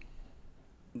play.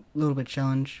 A little bit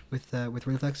challenge with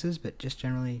reflexes, but just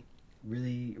generally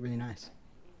really, really nice.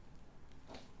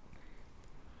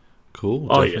 Cool.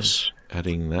 Oh, Definitely yes.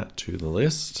 Adding that to the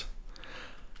list.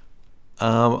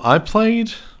 I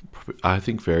played, I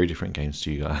think, very different games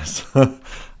to you guys.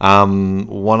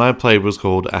 One I played was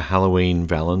called A Halloween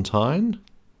Valentine.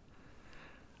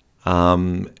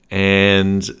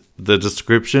 And the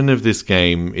description of this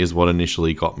game is what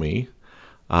initially got me.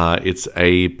 It's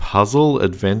a puzzle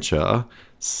adventure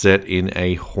set in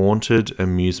a haunted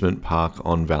amusement park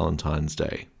on Valentine's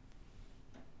Day.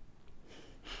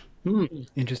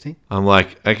 Interesting. I'm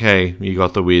like, okay, you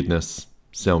got the weirdness.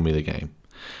 Sell me the game.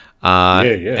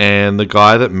 Yeah. And the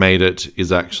guy that made it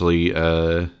is actually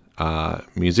a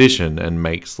musician and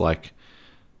makes like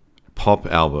pop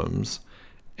albums.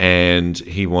 And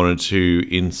he wanted to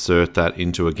insert that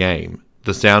into a game.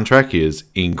 The soundtrack is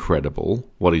incredible,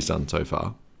 what he's done so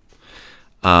far.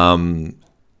 And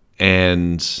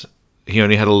he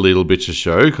only had a little bit to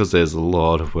show because there's a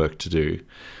lot of work to do.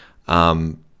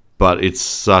 But it's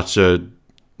such a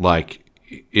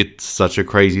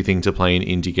crazy thing to play an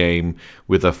indie game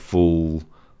with a fully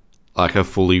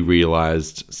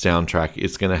realized soundtrack.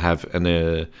 It's going to have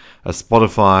a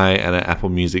Spotify and an Apple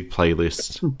Music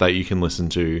playlist that you can listen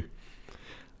to,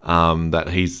 that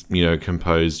he's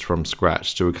composed from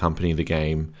scratch to accompany the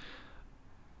game.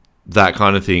 That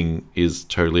kind of thing is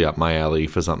totally up my alley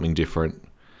for something different.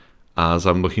 So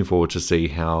I'm looking forward to see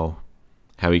how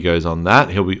he goes on that.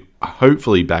 He'll be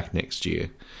hopefully back next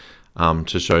year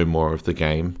to show more of the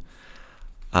game.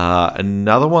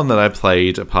 Another one that I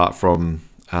played apart from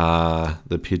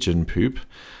the pigeon poop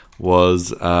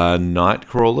was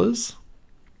Nightcrawlers.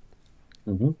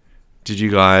 Mm-hmm. Did you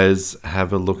guys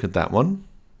have a look at that one?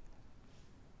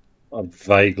 I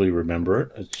vaguely remember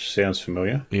it. It sounds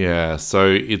familiar. Yeah, so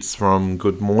it's from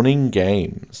Good Morning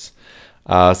Games.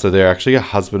 So they're actually a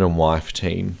husband and wife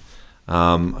team.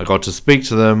 I got to speak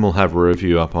to them. We'll have a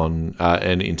review up on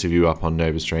an interview up on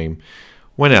NovaStream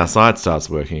when our site starts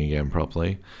working again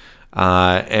properly.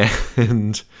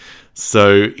 And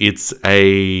so it's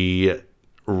a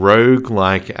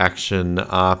roguelike action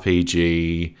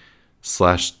RPG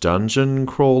 / dungeon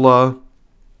crawler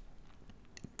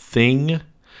thing.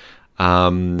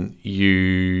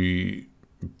 You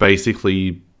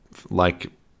basically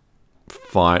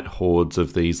fight hordes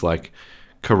of these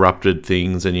corrupted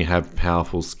things, and you have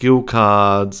powerful skill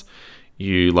cards.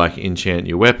 You enchant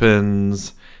your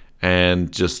weapons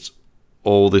and just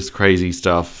all this crazy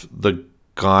stuff. The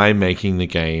guy making the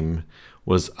game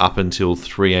was up until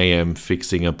 3 a.m.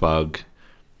 fixing a bug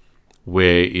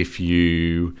where if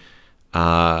you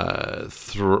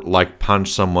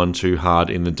punch someone too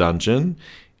hard in the dungeon,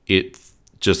 it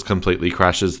just completely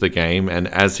crashes the game. And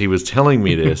as he was telling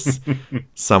me this,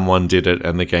 someone did it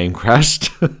and the game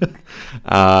crashed.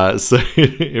 So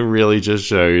it really just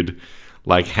showed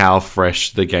how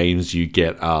fresh the games you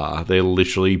get are. They're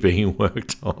literally being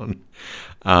worked on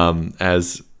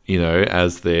as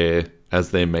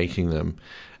they're making them.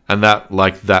 And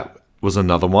that was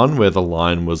another one where the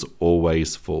line was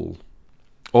always full.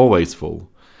 Always full.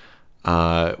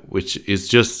 Which is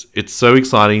just, it's so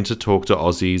exciting to talk to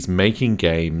Aussies making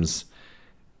games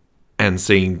and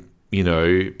seeing,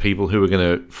 people who are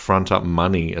going to front up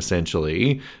money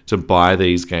essentially to buy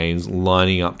these games,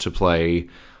 lining up to play.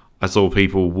 I saw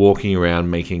people walking around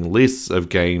making lists of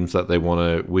games that they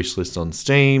want to wishlist on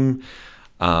Steam.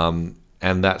 And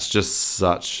that's just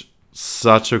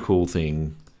such a cool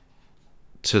thing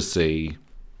to see.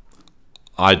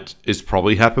 It's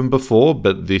probably happened before,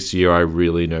 but this year I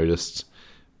really noticed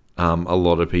a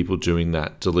lot of people doing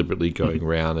that, deliberately going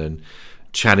around and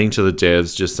chatting to the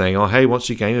devs, just saying, "Oh, hey, what's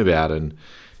your game about?" And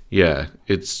yeah,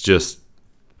 it's just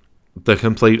the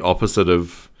complete opposite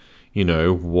of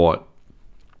what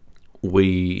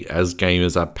we as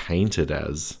gamers are painted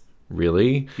as.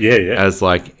 Really, yeah. As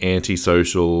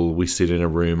antisocial, we sit in a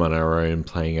room on our own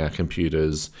playing our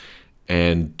computers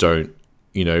and don't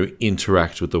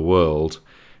interact with the world.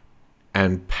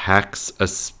 And PAX,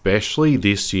 especially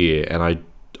this year, and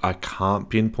I can't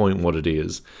pinpoint what it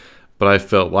is, but I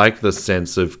felt like the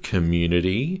sense of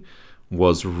community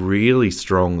was really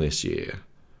strong this year.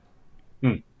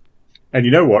 And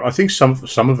you know what? I think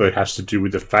some of it has to do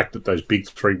with the fact that those big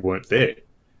three weren't there.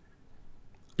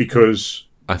 Because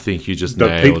I think you just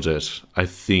nailed it. I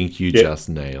think you just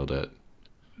nailed it.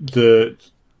 the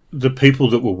people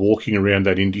that were walking around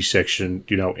that indie section,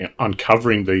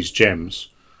 uncovering these gems,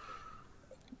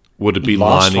 would have been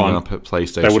last lining time, up at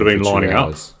PlayStation. They would have been for 2 lining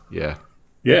hours. up. Yeah.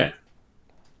 Yeah.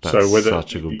 That's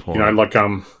such a good point.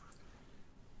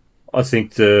 I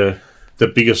think the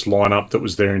biggest lineup that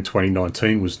was there in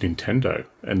 2019 was Nintendo,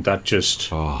 and that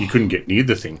just you couldn't get near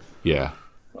the thing. Yeah.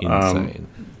 Insane.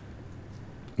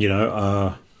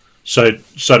 So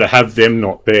to have them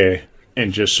not there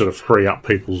and just sort of free up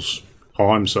people's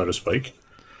time, so to speak,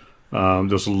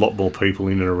 there's a lot more people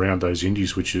in and around those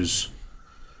indies, which is,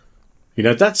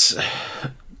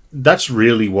 that's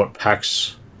really what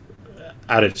PAX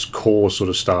at its core sort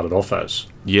of started off as.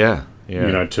 Yeah.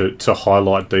 To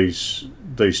highlight these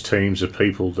teams of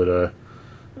people that are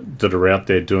out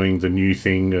there doing the new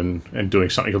thing and doing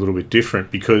something a little bit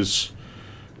different, because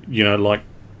like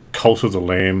Cult of the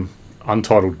Lamb,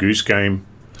 Untitled Goose Game,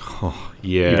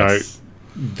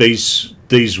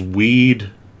 these weird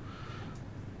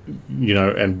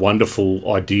and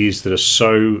wonderful ideas that are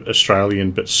so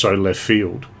Australian but so left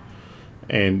field,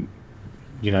 and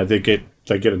they get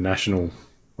a national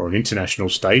or an international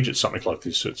stage at something like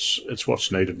this. It's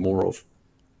what's needed more of.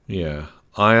 Yeah.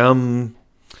 I'm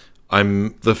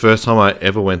the first time I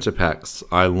ever went to PAX,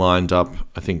 I lined up,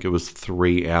 I think it was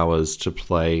 3 hours to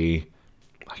play,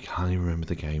 I can't even remember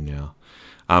the game now.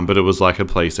 But it was like a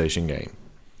PlayStation game.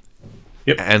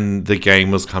 Yep. And the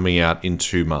game was coming out in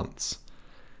 2 months.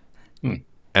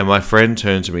 And my friend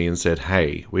turned to me and said,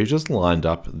 "Hey, we've just lined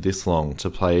up this long to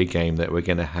play a game that we're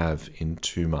going to have in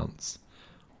 2 months.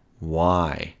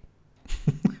 Why?"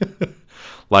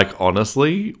 Like,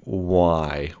 honestly,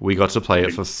 why? We got to play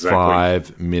it for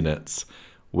 5 minutes.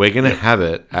 We're going to have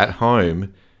it at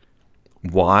home.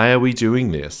 Why are we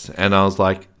doing this? And I was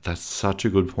like, that's such a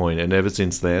good point. And ever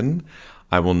since then,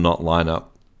 I will not line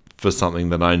up for something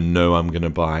that I know I'm going to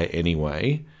buy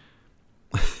anyway.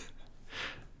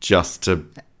 Just to,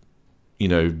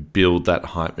 build that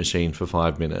hype machine for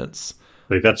 5 minutes.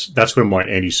 That's when my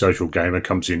antisocial gamer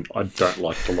comes in. I don't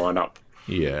like to line up.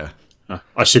 Yeah.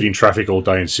 I sit in traffic all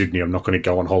day in Sydney. I'm not going to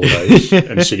go on holidays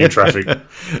and sit in traffic.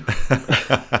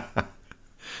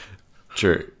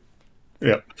 True.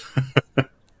 Yep.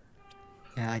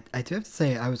 Yeah, I do have to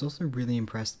say, I was also really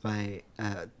impressed by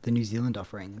the New Zealand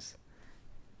offerings.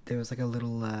 There was like a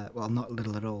little, well, not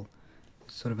little at all,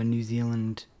 sort of a New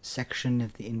Zealand section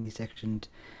of the indie section,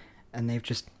 and they've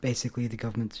just, basically, the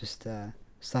government's just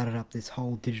started up this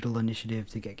whole digital initiative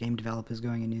to get game developers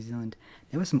going in New Zealand.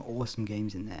 There were some awesome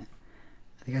games in there.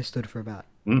 I think I stood for about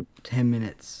 10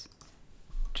 minutes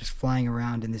just flying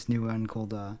around in this new one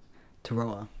called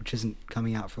Taroa, which isn't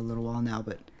coming out for a little while now,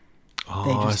 but...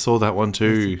 I saw that one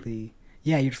too.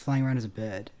 Yeah, you're just flying around as a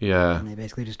bird. Yeah. And they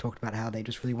basically just talked about how they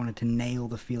just really wanted to nail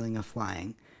the feeling of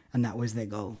flying, and that was their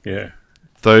goal. Yeah.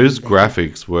 Those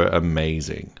graphics were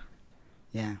amazing.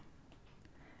 Yeah.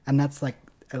 And that's like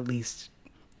at least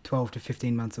 12 to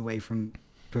 15 months away from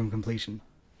completion.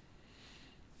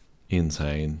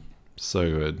 Insane.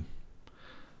 So good.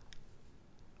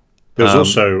 There's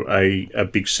also a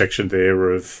big section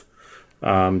there of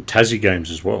Tassie games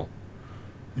as well.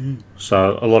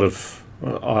 So a lot of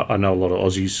I know a lot of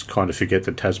Aussies kind of forget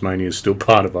that Tasmania is still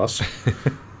part of us,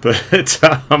 but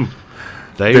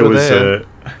they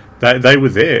were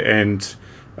there, and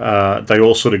they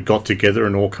all sort of got together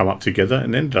and all come up together,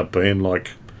 and ended up being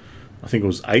like, I think it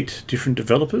was 8 different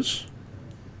developers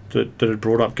that had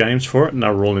brought up games for it, and they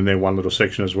were all in their one little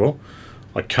section as well.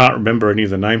 I can't remember any of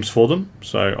the names for them,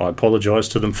 so I apologise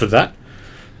to them for that,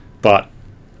 but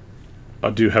I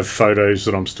do have photos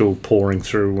that I'm still pouring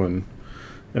through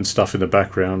and stuff in the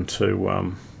background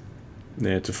to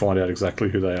find out exactly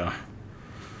who they are.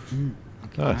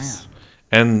 Nice.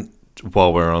 And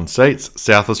while we're on states,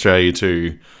 South Australia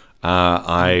too,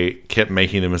 I kept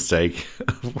making a mistake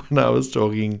when I was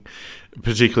talking,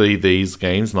 particularly these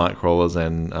games, Nightcrawlers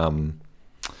and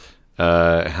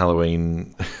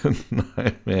Halloween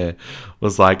Nightmare,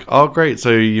 was like, oh great, so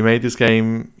you made this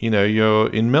game, you're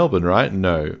in Melbourne, right?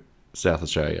 No. South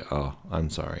Australia. Oh, I'm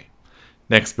sorry.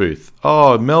 Next booth.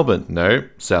 Oh, Melbourne. No,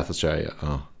 South Australia.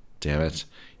 Oh, damn it.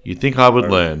 You'd think I would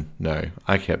learn. No,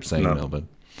 I kept saying Melbourne.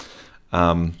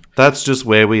 That's just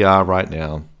where we are right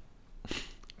now.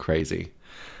 Crazy.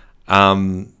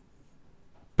 But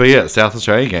yeah, South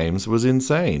Australia Games was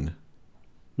insane.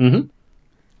 I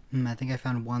think I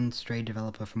found one stray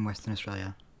developer from Western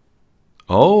Australia.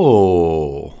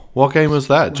 Oh, what game was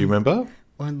that? Do you remember?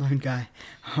 One lone guy.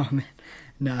 Oh man.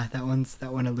 No, that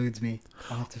one eludes me.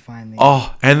 I'll have to find the...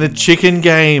 Oh, and the chicken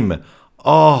game.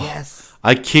 Oh, yes.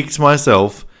 I kicked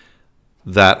myself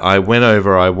that I went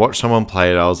over, I watched someone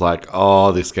play it, I was like,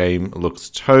 oh, this game looks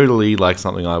totally like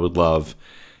something I would love.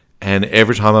 And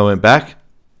every time I went back,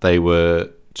 they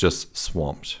were just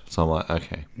swamped. So I'm like,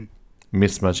 okay,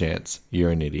 missed my chance.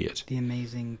 You're an idiot. The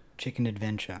Amazing Chicken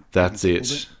Adventure. That's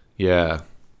it. Yeah.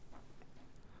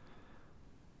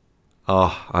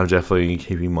 Oh, I'm definitely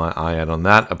keeping my eye out on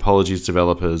that. Apologies,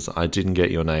 developers. I didn't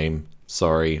get your name.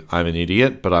 Sorry, I'm an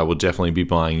idiot, but I will definitely be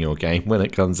buying your game when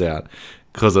it comes out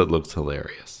because it looks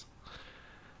hilarious.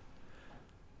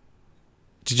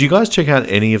 Did you guys check out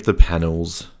any of the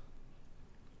panels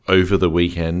over the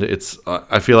weekend?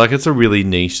 I feel like it's a really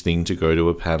niche thing to go to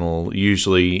a panel.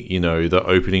 Usually, the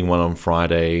opening one on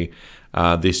Friday.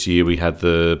 This year we had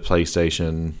the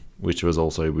PlayStation, which was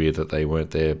also weird that they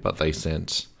weren't there, but they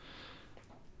sent...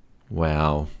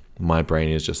 Wow, my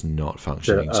brain is just not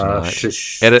functioning tonight.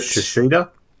 Edit. Shishida?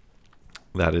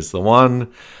 That is the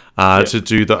one. To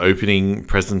do the opening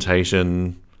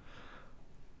presentation...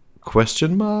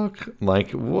 Question mark?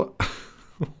 Like, what?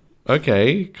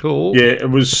 Okay, cool. Yeah,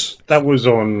 that was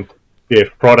on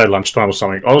Friday lunchtime or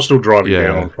something. I was still driving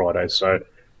down on Friday, so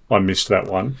I missed that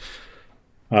one.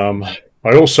 I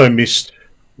also missed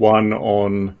one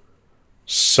on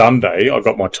Sunday. I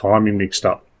got my timing mixed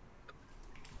up,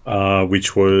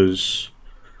 which was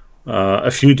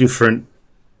a few different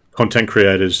content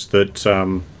creators that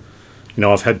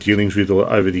I've had dealings with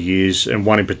over the years, and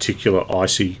one in particular,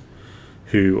 Icy,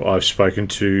 who I've spoken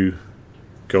to,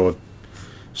 God,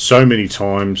 so many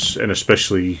times, and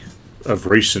especially of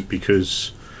recent,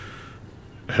 because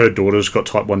her daughter's got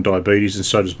type 1 diabetes and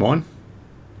so does mine.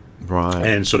 Right.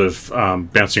 And sort of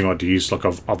bouncing ideas, like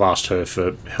I've asked her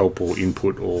for help or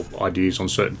input or ideas on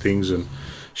certain things, and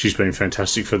she's been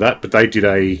fantastic for that. But they did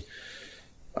I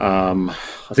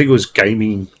think it was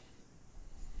gaming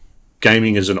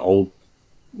as an old,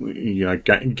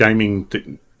 gaming,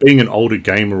 being an older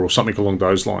gamer or something along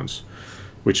those lines,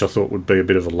 which I thought would be a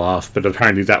bit of a laugh. But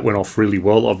apparently that went off really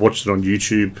well. I've watched it on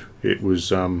YouTube. It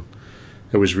was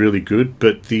really good.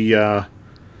 But the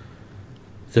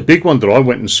big one that I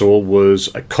went and saw was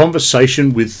A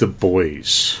Conversation with the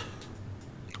Boys.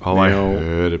 Oh, I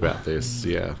heard about this,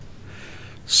 yeah.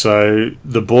 So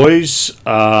the Boys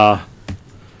are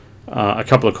a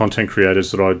couple of content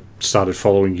creators that I started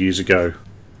following years ago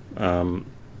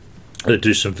that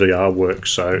do some VR work.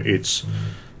 So it's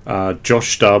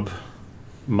Josh Stubb,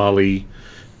 Mully,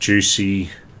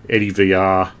 Juicy, Eddie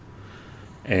VR,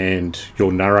 and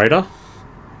your narrator.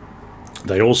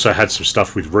 They also had some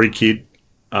stuff with Rekid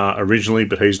originally,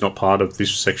 but he's not part of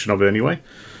this section of it anyway.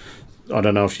 I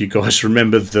don't know if you guys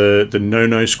remember the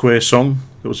No Square song.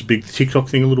 That was a big TikTok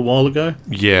thing a little while ago.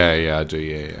 Yeah, I do,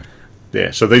 yeah.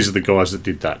 Yeah, so these are the guys that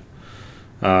did that.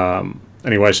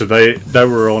 Anyway, so they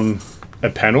were on a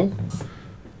panel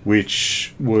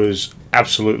which was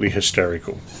absolutely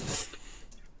hysterical.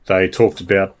 They talked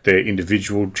about their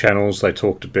individual channels. They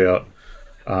talked about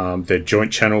their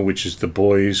joint channel, which is The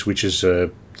Boys, which is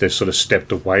they've sort of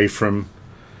stepped away from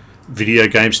video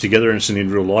games together, and it's an in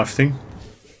real life thing.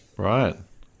 Right.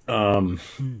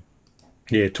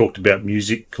 Talked about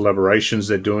music collaborations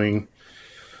they're doing.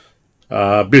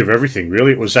 A bit of everything,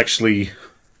 really. It was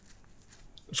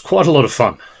quite a lot of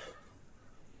fun,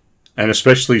 and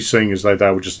especially seeing as though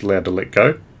they were just allowed to let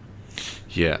go.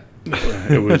 Yeah.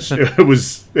 It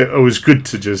was good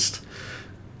to just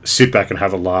sit back and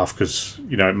have a laugh, because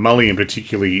Mully in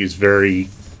particular is very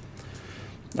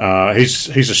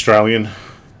he's Australian.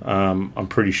 I'm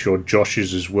pretty sure Josh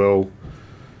is as well.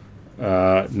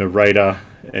 Narrator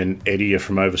and Eddie are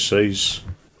from overseas,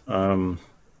 but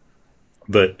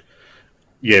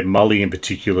Mully in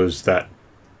particular is that,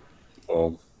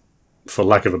 well, for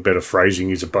lack of a better phrasing,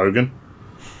 he's a bogan.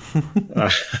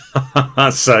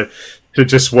 So to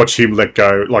just watch him let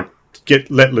go, like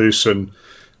let loose, and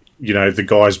the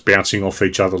guys bouncing off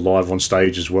each other live on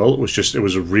stage as well. It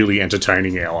was a really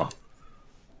entertaining hour.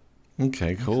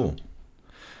 Okay, cool.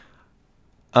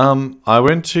 I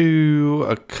went to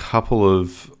a couple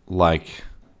of the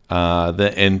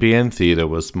NBN Theatre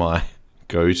was my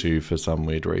go-to for some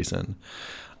weird reason.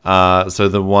 So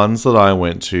the ones that I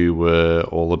went to were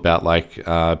all about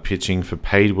pitching for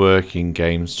paid work in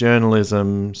games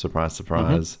journalism. Surprise,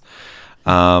 surprise.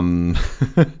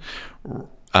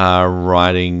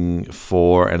 Writing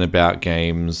for and about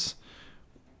games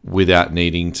without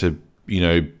needing to,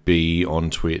 be on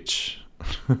Twitch.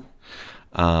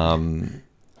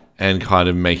 And kind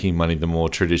of making money the more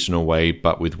traditional way,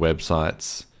 but with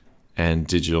websites and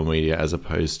digital media, as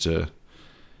opposed to,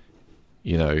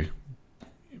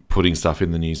 putting stuff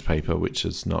in the newspaper, which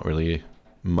is not really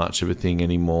much of a thing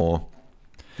anymore.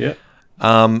 Yeah.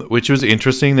 which was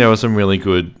interesting. There were some really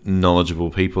good, knowledgeable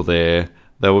people there.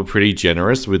 They were pretty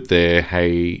generous with their,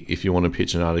 hey, if you want to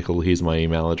pitch an article, here's my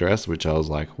email address, which I was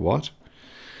like, what?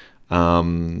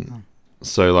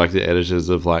 So, like, the editors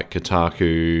of, like,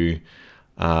 Kotaku,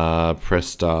 Press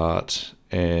Start,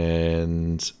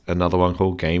 and another one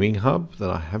called Gaming Hub that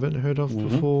I haven't heard of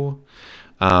before.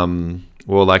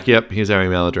 Well, like, yep, here's our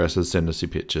email addresses, send us your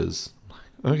pictures.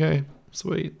 Okay,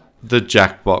 sweet. The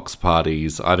Jackbox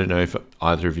parties, I don't know if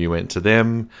either of you went to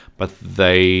them, but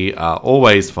they are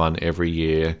always fun every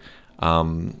year.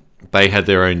 They had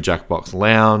their own Jackbox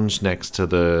lounge next to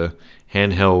the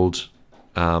handheld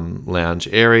lounge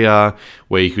area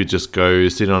where you could just go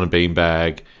sit on a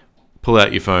beanbag, pull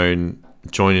out your phone,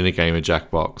 join in a game of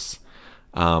Jackbox.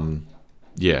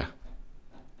 Yeah.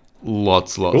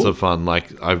 Lots cool. Of fun. Like,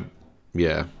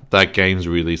 that game's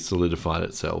really solidified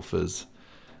itself as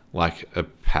like a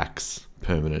PAX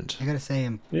permanent. I gotta say,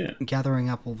 I'm gathering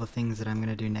up all the things that I'm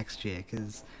gonna do next year,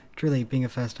 because truly, being a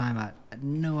first timer, I had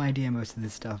no idea most of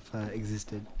this stuff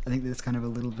existed. I think there's kind of a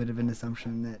little bit of an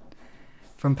assumption that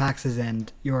from PAX's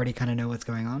end, you already kind of know what's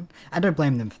going on. I don't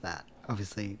blame them for that.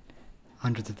 Obviously,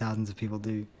 hundreds of thousands of people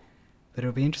do. But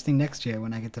it'll be interesting next year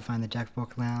when I get to find the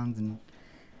Jackbox Lounge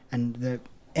and the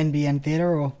NBN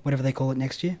Theatre, or whatever they call it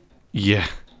next year. Yeah.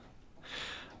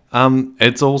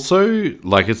 It's also,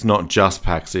 like, it's not just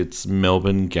PAX, it's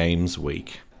Melbourne Games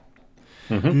Week.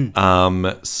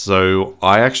 So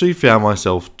I actually found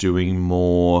myself doing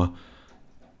more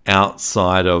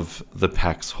outside of the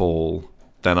PAX hall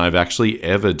than I've actually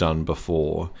ever done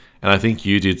before. And I think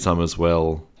you did some as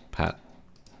well, Pat,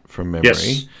 from memory.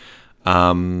 Yes.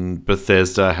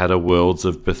 Bethesda had a Worlds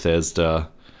of Bethesda.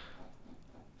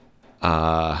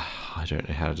 I don't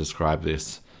know how to describe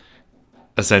this.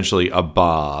 Essentially a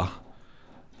bar.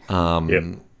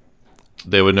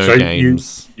 There were no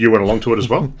games. You went along to it as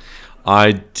well?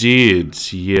 I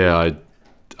did, yeah.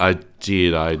 I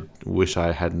did. I wish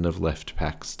I hadn't have left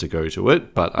PAX to go to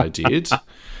it, but I did.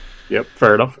 Yep,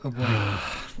 fair enough.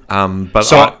 But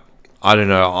so, I don't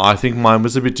know. I think mine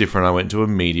was a bit different. I went to a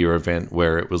media event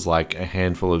where it was like a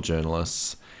handful of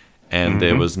journalists, and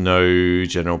there was no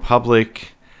general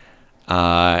public,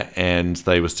 and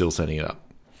they were still setting it up.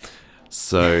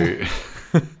 So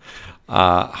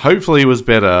hopefully it was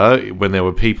better when there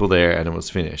were people there and it was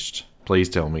finished. Please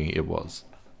tell me it was.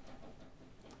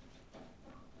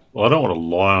 Well, I don't want to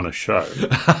lie on a show.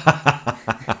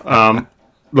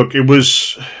 Look, it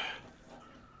was...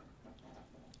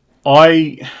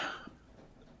 for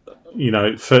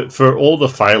all the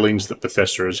failings that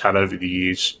Bethesda has had over the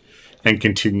years and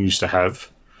continues to have,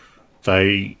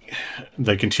 they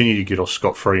continue to get off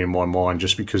scot-free in my mind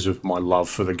just because of my love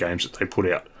for the games that they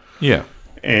put out. Yeah.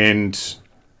 And,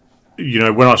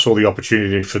 when I saw the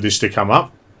opportunity for this to come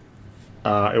up,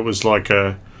 it was like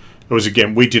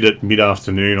again, we did it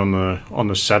mid-afternoon on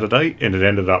the Saturday, and it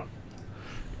ended up,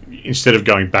 instead of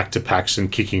going back to PAX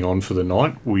and kicking on for the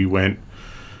night, we went,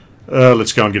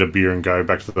 let's go and get a beer and go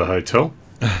back to the hotel.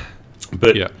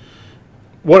 But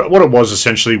what it was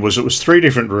essentially was it was 3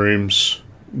 different rooms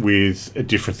with a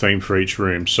different theme for each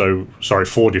room. So,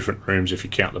 4 different rooms if you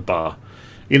count the bar.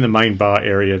 In the main bar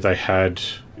area, they had,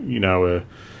 a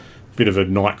bit of a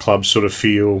nightclub sort of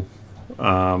feel,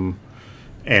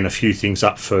 and a few things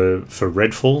up for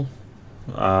Redfall.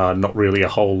 Not really a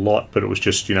whole lot, but it was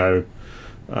just,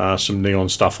 some neon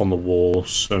stuff on the wall,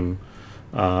 some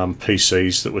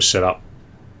PCs that were set up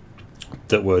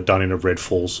that were done in a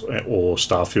Redfall or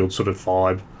Starfield sort of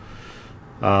vibe.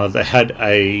 They had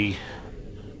a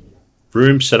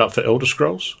room set up for Elder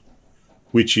Scrolls,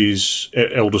 which is...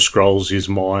 Elder Scrolls is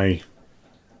my...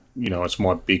 it's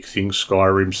my big thing.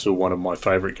 Skyrim's still one of my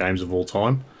favourite games of all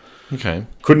time. Okay.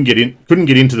 Couldn't get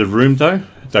into the room, though.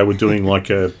 They were doing like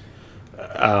a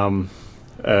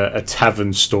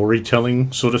tavern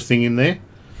storytelling sort of thing in there,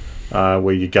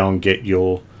 where you go and get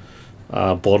your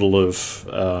bottle of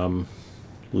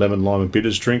lemon, lime and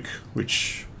bitters drink,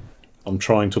 which I'm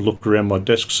trying to look around my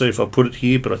desk, see if I put it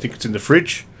here, but I think it's in the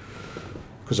fridge,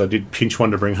 because I did pinch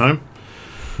one to bring home.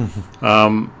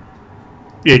 Go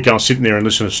and sit in there and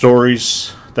listen to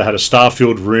stories. They had a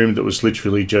Starfield room that was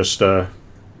literally just a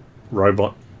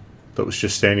robot that was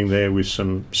just standing there with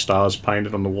some stars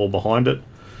painted on the wall behind it,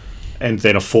 and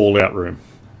then a Fallout room.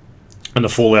 And the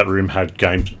Fallout room had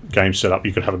games set up.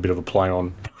 You could have a bit of a play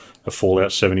on a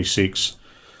Fallout 76.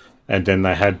 And then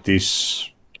they had this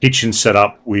kitchen set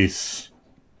up with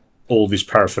all this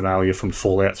paraphernalia from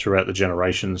Fallout throughout the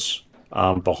generations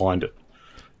behind it.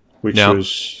 Which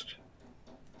was...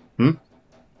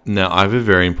 Now, I have a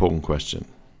very important question.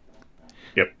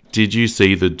 Yep. Did you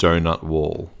see the donut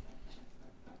wall?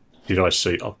 did I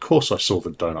see? Of course I saw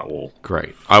the donut wall.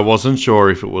 Great. I wasn't sure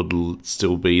if it would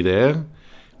still be there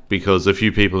because a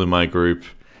few people in my group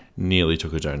nearly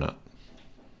took a donut.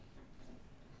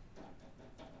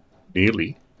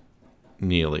 Nearly.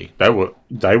 Nearly. They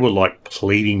were like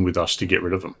pleading with us to get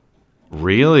rid of them.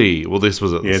 Really? Well, this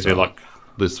was at the Yeah, start. they're like...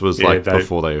 This was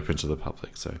before they opened to the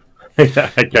public, so...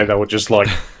 Okay, they were just like,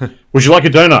 would you like a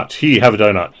donut? Here, you have a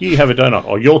donut. Here, you have a donut.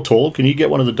 Oh, you're tall. Can you get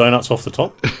one of the donuts off the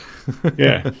top?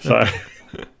 Yeah, so...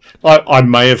 I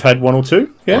may have had one or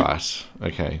two, yeah. Right,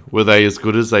 okay. Were they as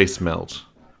good as they smelt?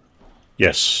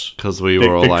 Yes. Because we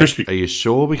were all like, crispy. Are you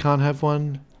sure we can't have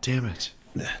one? Damn it.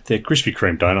 They're Krispy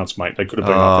Kreme donuts, mate. They could have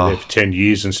been up there for 10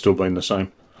 years and still been the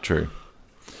same. True.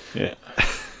 Yeah.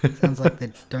 Sounds like the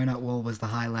donut wall was the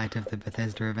highlight of the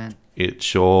Bethesda event. It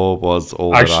sure was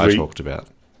all that I talked about.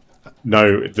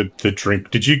 No, the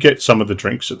drink. Did you get some of the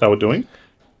drinks that they were doing?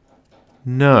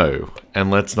 No,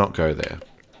 and let's not go there.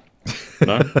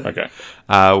 No? Okay.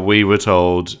 We were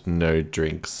told no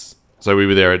drinks. So we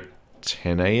were there at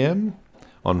 10 a.m.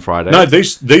 on Friday. No,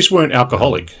 these weren't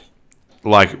alcoholic.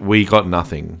 Like, we got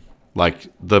nothing. Like,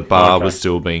 the bar was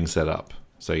still being set up.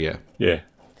 So, yeah. Yeah.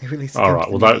 They really All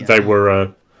right. Well, they were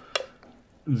a...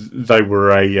 it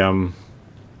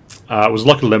was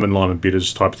like a lemon, lime and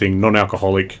bitters type thing,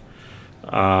 non-alcoholic.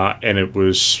 And it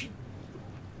was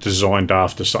designed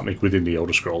after something within the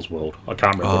Elder Scrolls world. I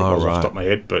can't remember what it was off the top of my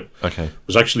head, but it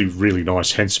was actually really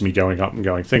nice, hence me going up and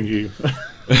going, thank you.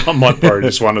 I might borrow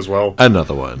this one as well.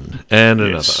 Another one. And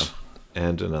Yes. another.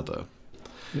 And another.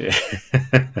 Yeah.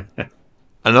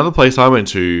 Another place I went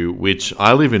to, which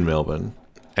I live in Melbourne,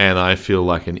 and I feel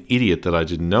like an idiot that I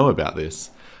didn't know about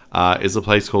this, is a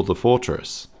place called The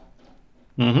Fortress.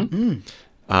 Never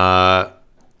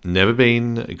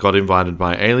been, got invited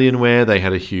by Alienware. They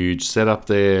had a huge setup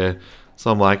there. So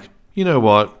I'm like, you know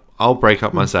what? I'll break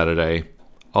up my Saturday.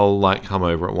 I'll like come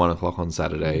over at 1 o'clock on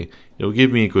Saturday. It'll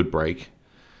give me a good break.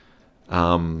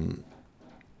 That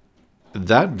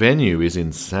venue is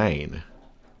insane.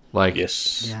 Like,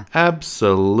 Yes. Yeah.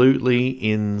 absolutely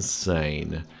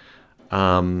insane.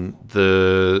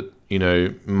 The,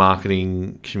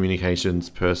 marketing communications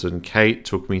person, Kate,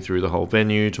 took me through the whole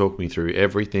venue, talked me through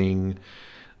everything.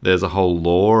 There's a whole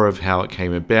lore of how it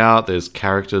came about. There's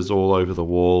characters all over the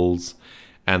walls.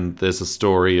 And there's a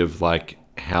story of, like,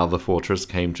 how the fortress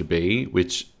came to be,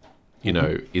 which,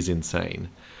 is insane.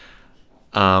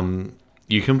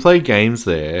 You can play games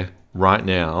there right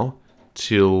now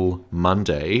till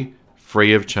Monday,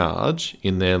 free of charge,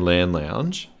 in their LAN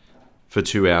lounge for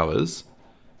 2 hours,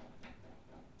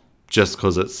 just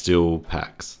because it's still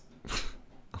PAX.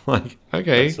 Like,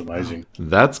 okay. That's amazing.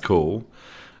 That's cool.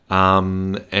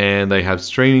 And they have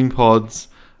streaming pods.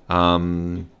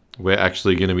 We're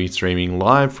actually going to be streaming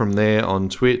live from there on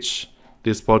Twitch,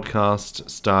 this podcast,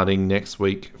 starting next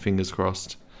week, fingers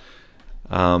crossed.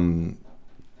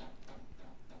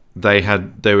 They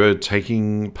were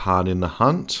taking part in the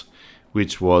hunt,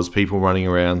 which was people running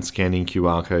around scanning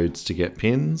QR codes to get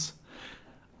pins.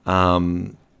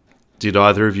 Did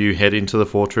either of you head into the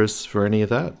fortress for any of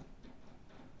that?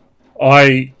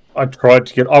 I tried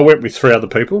to I went with 3 other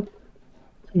people.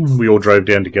 We all drove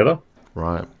down together.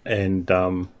 Right. And,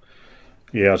 I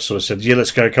sort of said, yeah,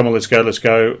 let's go, come on, let's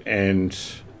go. And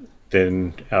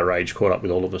then our rage caught up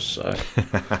with all of us, so...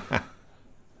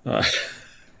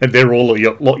 and they're all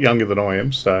a lot younger than I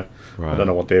am, so I don't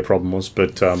know what their problem was.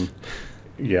 But,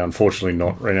 unfortunately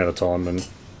not. Ran out of time and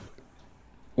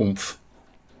oomph.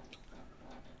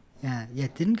 Yeah,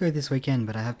 didn't go this weekend,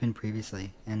 but I have been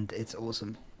previously, and it's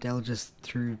awesome. Dell just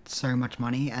threw so much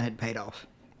money, and it paid off.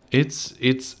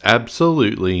 It's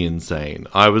absolutely insane.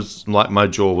 I was like, my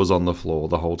jaw was on the floor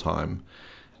the whole time,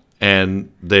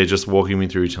 and they're just walking me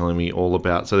through, telling me all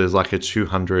about. So there's like a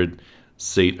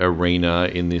 200-seat arena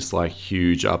in this like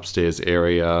huge upstairs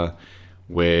area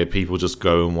where people just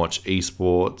go and watch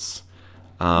esports.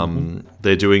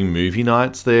 They're doing movie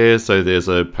nights there, so there's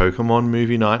a Pokemon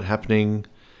movie night happening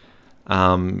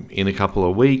in a couple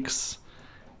of weeks,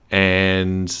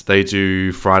 and they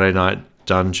do Friday night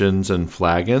dungeons and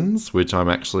flagons, which I'm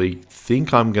actually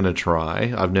think I'm going to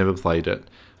try. I've never played it,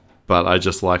 but I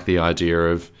just like the idea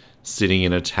of sitting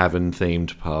in a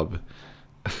tavern-themed pub,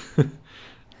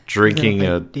 drinking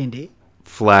a D&D?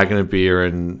 flagon of beer,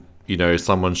 and,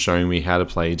 someone showing me how to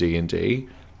play D&D.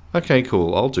 Okay,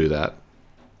 cool, I'll do that.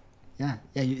 Yeah,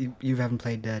 you haven't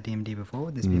played D&D before?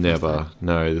 Would this be your first Never. time?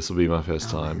 No, this will be my first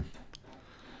time.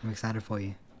 I'm excited for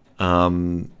you.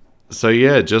 So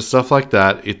yeah, just stuff like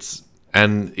that. It's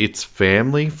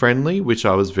family friendly, which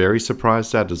I was very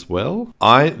surprised at as well.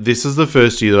 This is the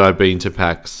first year that I've been to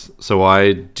PAX, so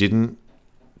I didn't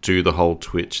do the whole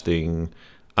Twitch thing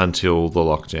until the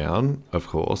lockdown, of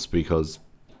course, because,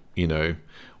 you know,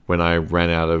 when I ran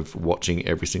out of watching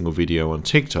every single video on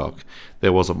TikTok,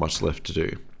 there wasn't much left to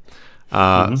do.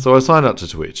 So I signed up to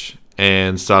Twitch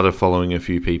and started following a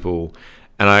few people,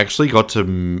 and I actually got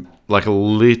to like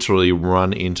literally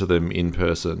run into them in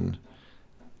person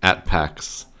at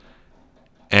PAX.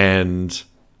 And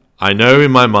I know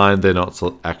in my mind they're not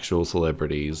actual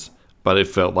celebrities, but it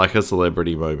felt like a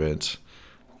celebrity moment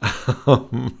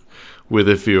with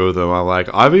a few of them. I'm like,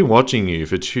 I've been watching you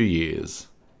for 2 years,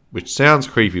 which sounds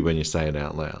creepy when you say it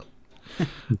out loud.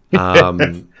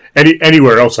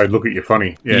 Anywhere else, I'd look at you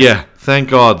funny. Yeah, thank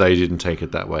God they didn't take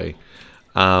it that way.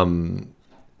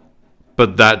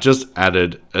 But that just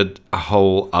added a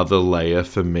whole other layer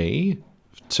for me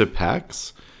to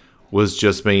PAX, was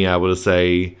just being able to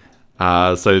say,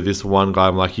 so this one guy,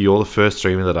 I'm like, you're the first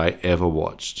streamer that I ever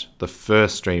watched. The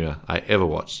first streamer I ever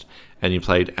watched. And you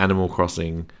played Animal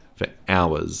Crossing for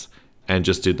hours and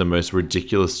just did the most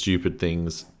ridiculous, stupid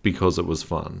things because it was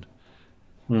fun.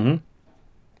 Mm-hmm.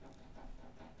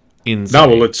 Insane. No,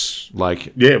 well, it's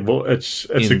like, yeah, well, it's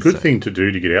a good thing to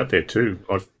do to get out there too.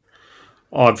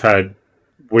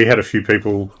 We had a few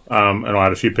people, and I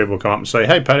had a few people come up and say,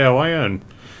 "Hey, Pat, how are you?" And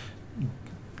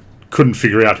couldn't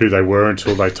figure out who they were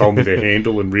until they told me their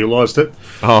handle and realised it.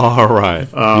 Oh, right.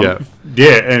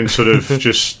 Yeah, and sort of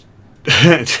just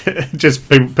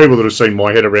people that have seen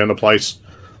my head around the place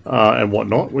and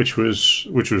whatnot, which was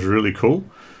really cool.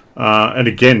 And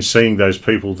again, seeing those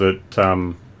people that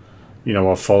I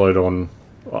followed on.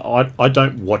 I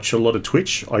don't watch a lot of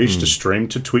Twitch. I used to stream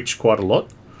to Twitch quite a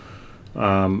lot,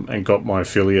 and got my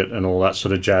affiliate and all that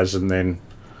sort of jazz, and then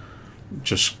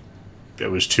just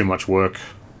it was too much work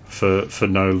for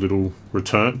no little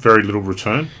return, very little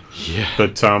return. Yeah.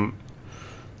 But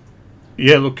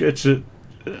yeah, look, it's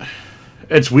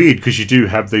weird because you do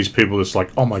have these people that's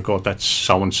like, oh my god, that's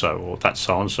so and so or that's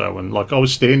so and so, and like I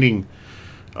was standing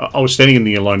in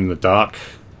the Alone in the Dark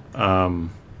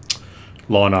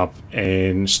lineup,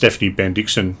 and Stephanie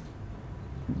Bendixson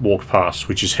walked past,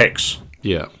 which is Hex.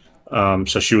 Yeah.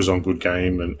 So she was on Good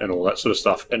Game and all that sort of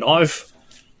stuff, and I've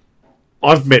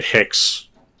met Hex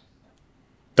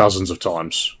dozens of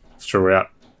times throughout,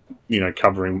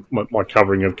 covering my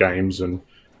covering of games and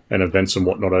events and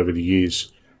whatnot over the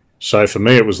years. So for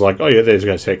me, it was like, oh yeah, there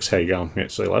goes Hex. How you going? Yeah,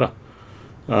 see you later.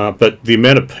 But the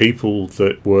amount of people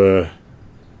that were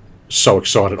so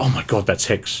excited, oh my god, that's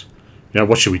Hex.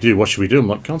 What should we do? What should we do? I'm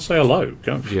like, go and say hello.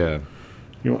 Go. Yeah.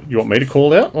 You want me to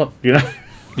call out? What?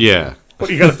 Yeah. What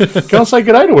are you gonna go and say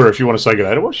good day to her if you want to say good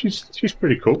day to her? She's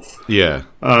pretty cool. Yeah.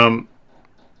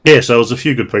 Yeah. So it was a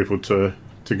few good people to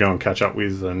go and catch up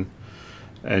with, and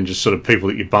just sort of people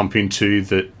that you bump into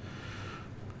that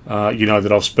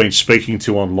that I've been speaking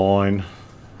to online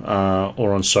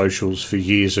or on socials for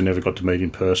years and never got to meet in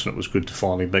person. It was good to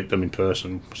finally meet them in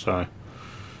person. So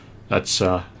that's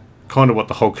kind of what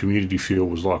the whole community feel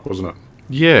was like, wasn't it?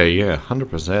 Yeah,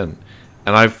 100%.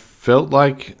 And I felt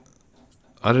like,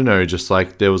 I don't know, just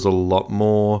like there was a lot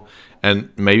more, and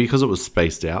maybe because it was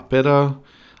spaced out better,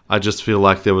 I just feel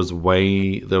like there was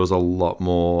a lot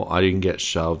more. I didn't get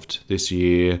shoved this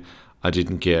year. I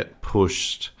didn't get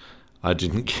pushed. I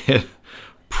didn't get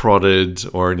prodded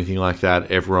or anything like that.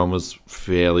 Everyone was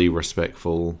fairly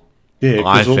respectful. Yeah,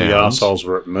 because all the arseholes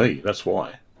were at me. That's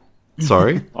why.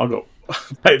 Sorry?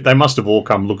 They must have all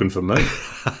come looking for me.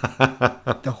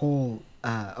 The whole,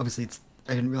 obviously,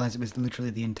 I didn't realize it was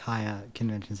literally the entire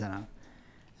convention center,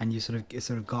 and it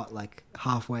sort of got like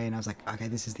halfway, and I was like, okay,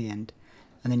 this is the end,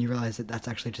 and then you realize that that's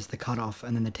actually just the cutoff,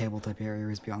 and then the tabletop area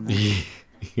is beyond that.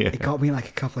 Yeah. It got me like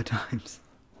a couple of times.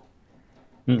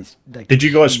 Like, did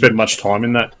you guys spend much time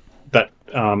in that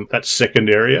second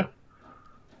area?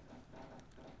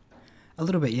 A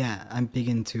little bit, yeah. I'm big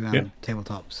into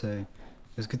tabletop, so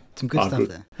there's some good stuff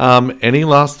there. Any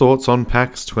last thoughts on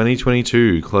PAX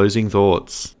 2022? Closing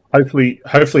thoughts. Hopefully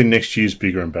next year's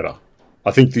bigger and better.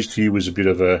 I think this year was a bit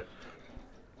of a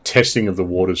testing of the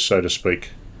waters, so to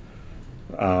speak,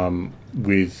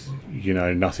 with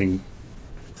nothing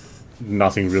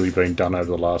really being done over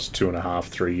the last 2.5,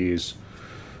 3 years.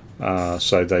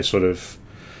 So they sort of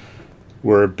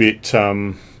were a bit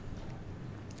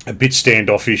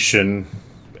standoffish and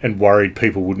worried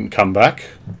people wouldn't come back,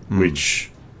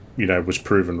 which was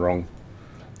proven wrong.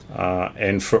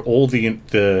 And for all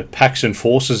the PAX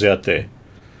enforcers out there,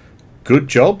 good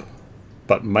job,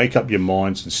 but make up your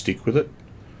minds and stick with it.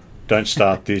 Don't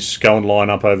start this. Go and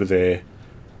line up over there.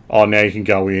 Oh, now you can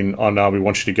go in. Oh, no, we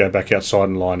want you to go back outside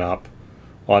and line up.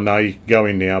 Oh, no, you can go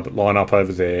in now, but line up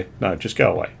over there. No, just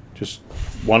go away. Just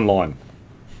one line.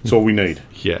 That's all we need.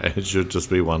 Yeah, it should just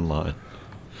be one line.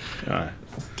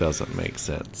 Doesn't make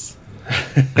sense.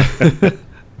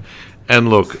 And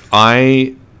look,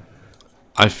 I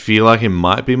feel like it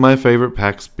might be my favorite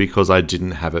PAX because I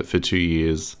didn't have it for 2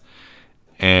 years.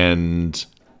 And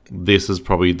this is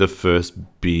probably the first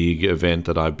big event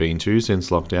that I've been to since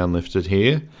lockdown lifted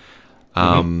here.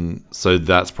 So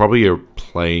that's probably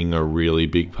playing a really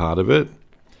big part of it.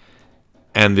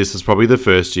 And this is probably the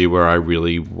first year where I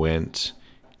really went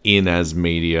in as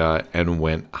media and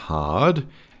went hard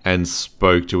and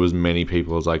spoke to as many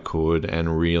people as I could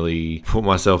and really put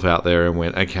myself out there and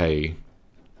went, okay,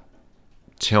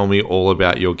 tell me all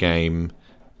about your game,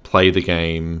 play the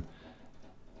game,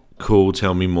 cool,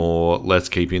 tell me more, let's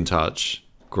keep in touch,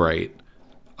 great.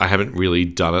 I haven't really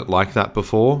done it like that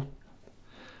before.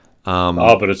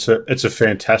 But it's a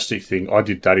fantastic thing. I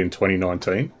did that in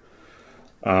 2019,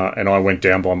 and I went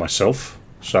down by myself,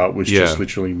 so it was just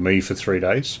literally me for 3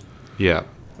 days. Yeah.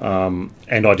 And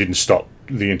I didn't stop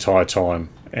the entire time.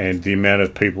 And the amount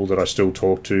of people that I still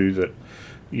talk to that,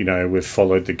 you know, we've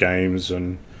followed the games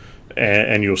and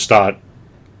you'll start,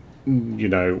 you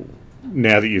know,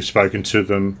 now that you've spoken to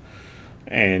them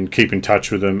and keep in touch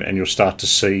with them, and you'll start to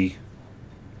see,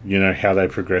 you know, how they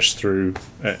progress through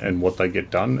and what they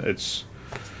get done. It's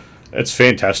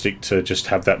fantastic to just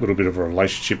have that little bit of a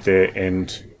relationship there,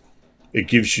 and it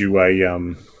gives you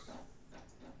I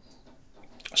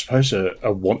suppose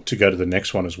a want to go to the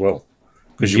next one as well,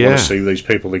 because you want to see these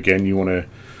people again. You want to,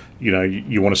 you know,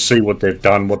 you want to see what they've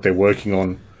done, what they're working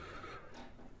on.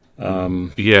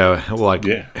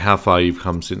 How far you've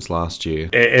come since last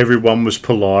year. Everyone was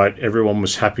polite. Everyone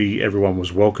was happy. Everyone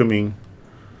was welcoming.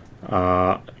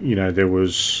 You know, there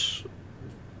was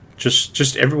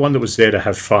just everyone that was there to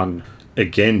have fun.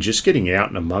 Again, just getting out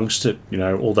and amongst it, you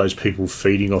know, all those people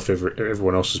feeding off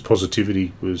everyone else's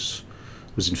positivity was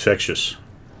infectious.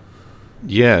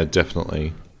 Yeah,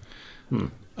 definitely.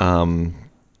 You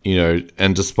know,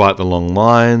 and despite the long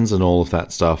lines and all of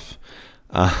that stuff,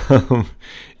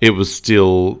 it was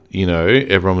still, you know,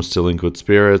 everyone was still in good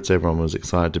spirits. Everyone was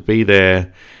excited to be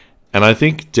there. And I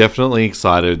think definitely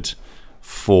excited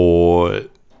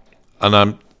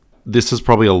this is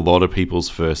probably a lot of people's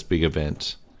first big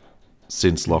event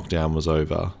since lockdown was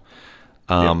over.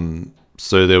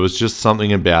 So there was just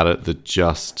something about it that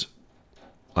just,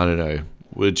 I don't know,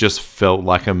 it just felt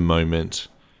like a moment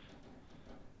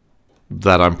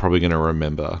that I'm probably going to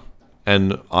remember.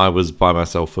 And I was by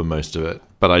myself for most of it,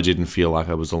 but I didn't feel like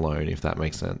I was alone, if that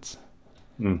makes sense.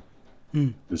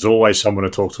 There's always someone to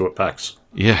talk to at PAX.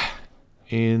 Yeah.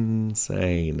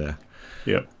 Insane.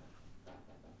 Yep.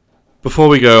 Before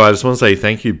we go, I just want to say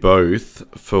thank you both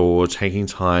for taking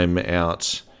time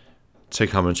out to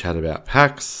come and chat about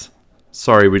PAX.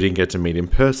 Sorry we didn't get to meet in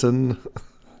person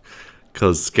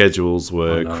because schedules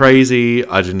were crazy.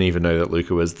 I didn't even know that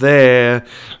Luca was there.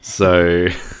 So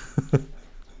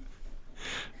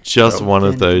just one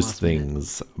of those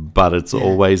things. But it's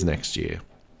always next year.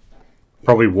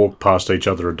 Probably walked past each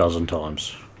other a dozen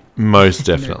times. Most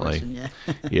definitely. No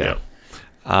question, Yeah.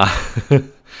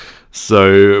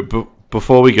 So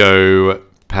before we go,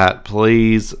 Pat,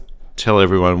 please tell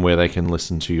everyone where they can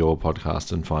listen to your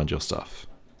podcast and find your stuff.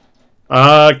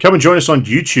 Come and join us on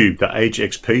YouTube, the Age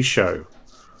XP Show.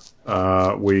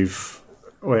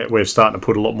 We're starting to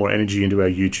put a lot more energy into our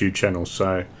YouTube channel,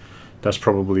 so that's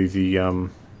probably the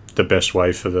best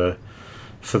way for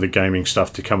the gaming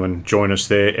stuff to come and join us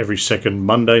there. Every second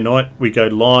Monday night we go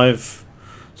live.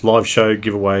 It's a live show,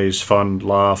 giveaways, fun,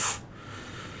 laugh.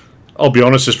 I'll be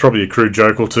honest, there's probably a crude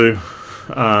joke or two,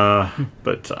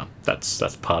 but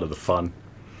that's part of the fun.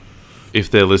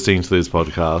 If they're listening to this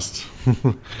podcast,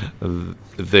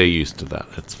 they're used to that.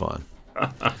 It's fine.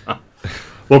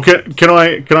 Well, can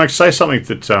I say something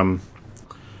that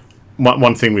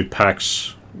one thing with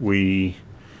PAX, we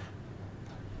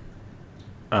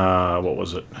what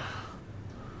was it?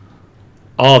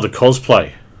 Oh, the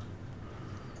cosplay.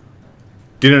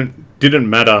 Didn't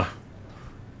matter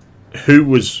who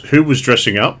was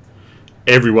dressing up.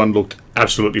 Everyone looked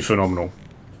absolutely phenomenal.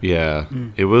 Yeah,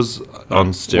 it was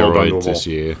on steroids this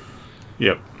year.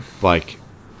 Yep. Like,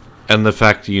 and the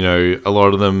fact, you know, a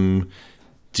lot of them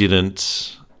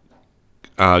didn't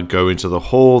go into the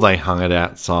hall. They hung it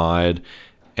outside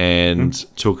and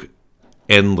took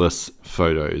endless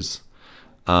photos.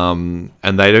 And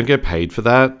they don't get paid for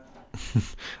that.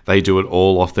 They do it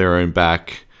all off their own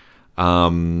back.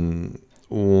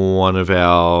 One of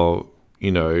our,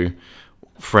 you know,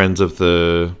 friends of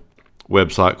the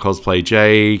website Cosplay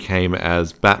J came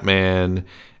as Batman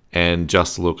and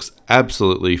just looks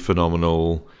absolutely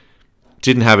phenomenal.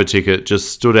 Didn't have a ticket, just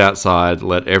stood outside,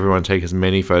 let everyone take as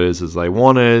many photos as they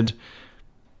wanted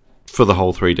for the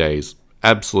whole 3 days.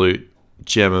 Absolute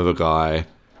gem of a guy.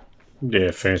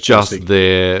 Yeah, fantastic. Just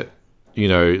there,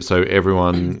 so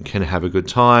everyone can have a good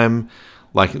time.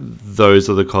 Like, those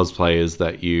are the cosplayers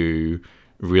that you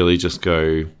really just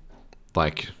go,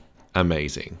 like,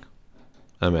 amazing.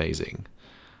 Amazing.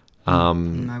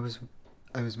 I was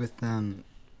with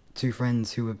two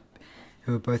friends who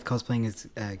were both cosplaying as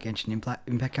Genshin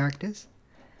Impact characters.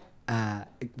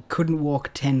 Couldn't walk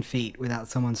 10 feet without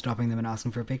someone stopping them and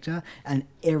asking for a picture, and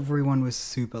everyone was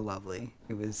super lovely.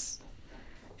 It was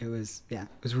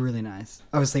really nice.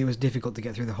 Obviously, it was difficult to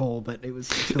get through the hall, but it was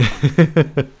still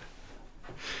fun.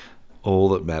 All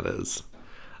that matters.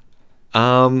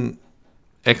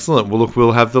 Excellent. Well, look,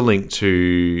 we'll have the link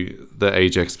to the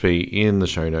Age XP in the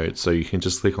show notes, so you can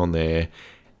just click on there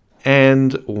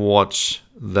and watch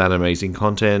that amazing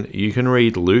content. You can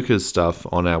read Luca's stuff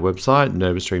on our website,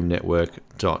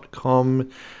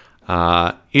 novastreamnetwork.com.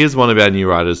 He is one of our new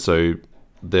writers, so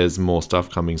there's more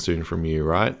stuff coming soon from you,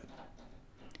 right?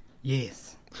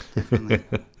 Yes, definitely.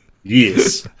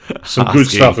 Yes. Some good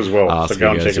stuff as well. So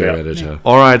go and check it out. Editor.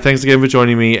 All right, thanks again for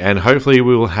joining me, and hopefully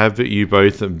we will have you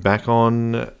both back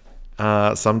on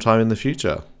sometime in the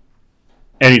future.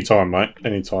 Anytime, mate.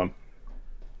 Anytime.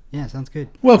 Yeah, sounds good.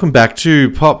 Welcome back to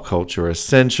Pop Culture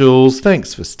Essentials.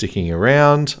 Thanks for sticking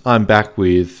around. I'm back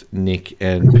with Nick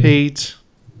and Pete.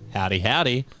 Howdy,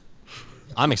 howdy.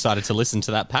 I'm excited to listen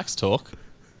to that PAX talk.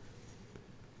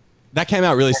 That came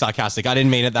out really sarcastic. I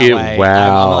didn't mean it that way.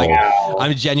 Wow.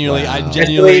 I'm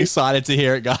genuinely excited to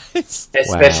hear it, guys.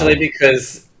 Especially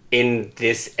because in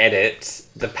this edit,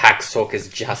 the PAX talk has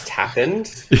just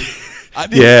happened.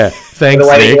 Yeah, thanks,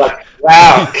 Nick. Like,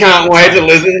 wow, can't wait to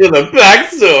listen to the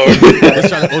PAX talk.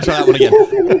 We'll try that one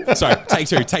again. Sorry, take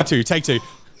two.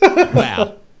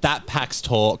 Wow, that PAX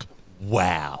talk,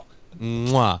 wow.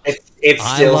 Mwah. It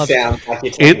still sounds like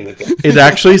you're taking the piss. It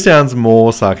actually sounds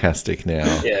more sarcastic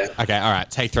now. Yeah. Okay, all right,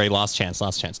 take three, last chance.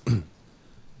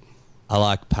 I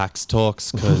like PAX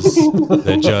talks because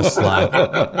they're just like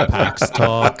PAX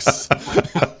talks.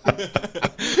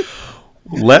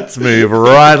 Let's move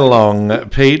right along.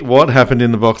 Pete, what happened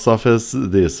in the box office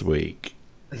this week?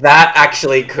 That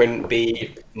actually couldn't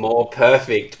be more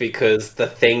perfect, because the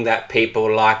thing that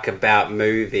people like about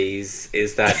movies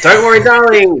is that Don't Worry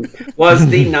Darling was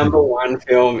the #1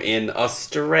 film in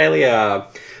Australia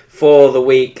for the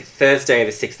week Thursday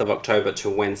the 6th of October to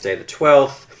Wednesday the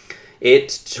 12th. It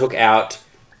took out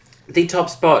the top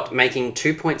spot, making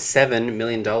 $2.7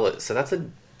 million. So that's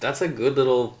a good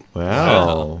little...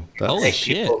 Wow. Holy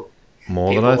shit.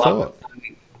 More than I thought.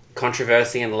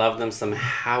 Controversy and love them some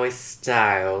Harry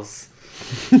Styles.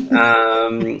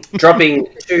 Dropping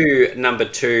to number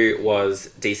 2 was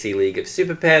DC League of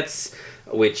Super Pets,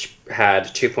 which had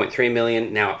 2.3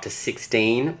 million, now up to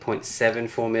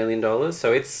 $16.74 million.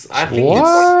 So it's had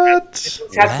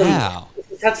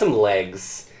some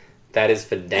legs. That is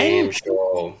for damn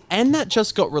sure. And that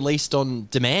just got released on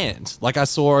demand. Like I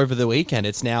saw over the weekend,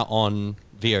 it's now on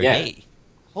VOD. Yeah.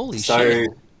 Holy shit.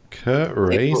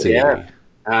 Crazy. Yeah.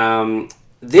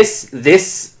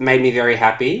 This made me very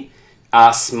happy.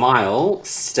 Smile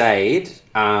stayed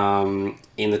in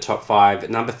the top 5 at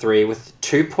number 3 with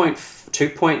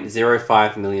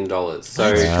 $2.05 million. So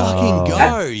let's fucking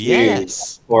go!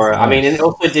 Yes. I mean, and it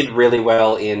also did really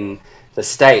well in the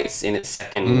States in its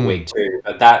second week too.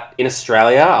 But that in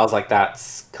Australia, I was like,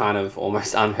 that's kind of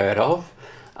almost unheard of.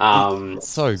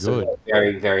 So good.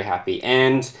 Very, very happy.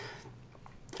 And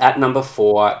at number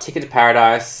 4, Ticket to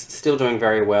Paradise, still doing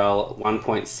very well.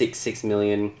 1.66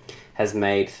 million, has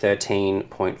made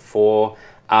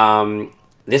 13.4.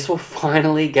 This will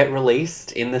finally get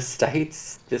released in the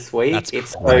States this week. That's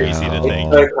crazy to think.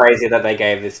 It's so crazy that they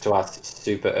gave this to us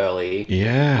super early.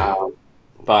 Yeah.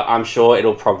 But I'm sure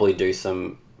it'll probably do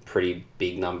some pretty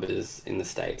big numbers in the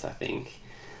States, I think.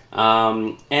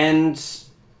 And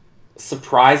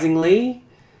surprisingly,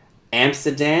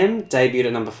 Amsterdam debuted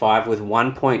at number 5 with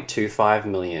 1.25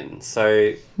 million.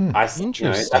 So that's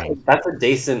a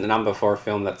decent number for a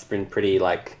film that's been pretty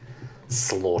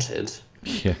slaughtered.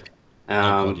 Yeah.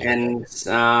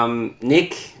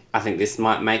 Nick, I think this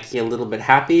might make you a little bit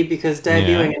happy, because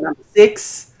debuting at number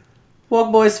 6,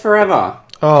 Walk Boys Forever.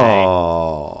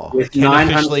 Oh. With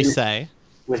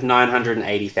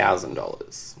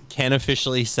 $980,000. Can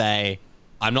officially say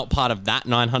I'm not part of that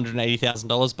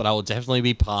 $980,000, but I will definitely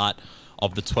be part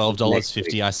of the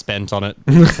 $12.50 I spent on it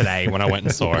today when I went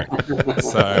and saw it.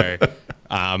 So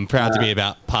I'm proud to be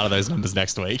about part of those numbers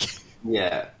next week.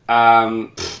 Yeah.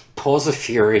 Paws of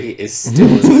Fury is still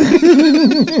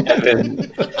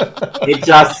heaven.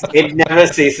 It never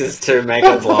ceases to make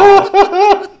us laugh.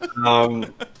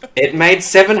 It made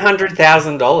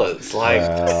 $700,000.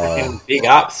 Like, big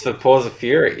ups for Paws of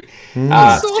Fury.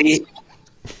 See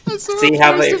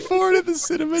how they for it at the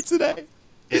cinema today.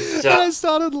 It's And I just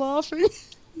started laughing.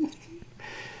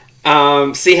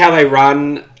 see how they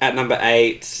run at number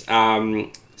 8. So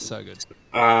good.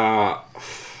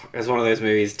 It's one of those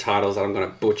movies titles that I'm going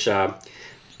to butcher.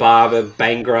 Barbara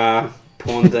Bangra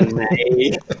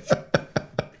Pondane.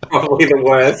 Probably the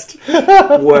worst.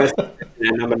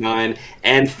 At number 9.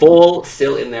 And Fall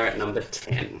still in there at number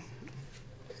 10.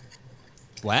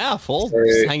 Wow, Fall So-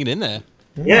 just hanging in there.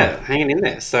 Yeah, hanging in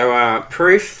there. So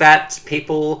proof that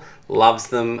people loves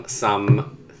them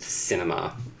some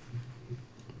cinema.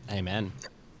 Amen.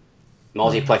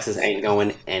 Multiplexes ain't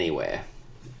going anywhere.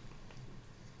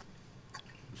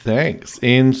 Thanks.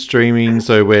 In streaming,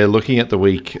 so we're looking at the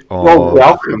week of... Well,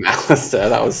 welcome, Alistair.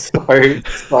 That was so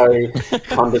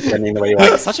condescending the way you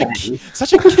like Such a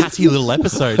catty little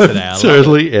episode today. I love it.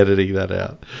 totally editing that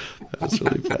out. That's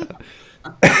really bad.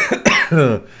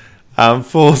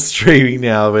 For streaming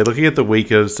now, we're looking at the week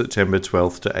of September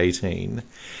 12th to 18.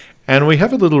 And we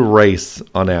have a little race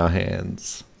on our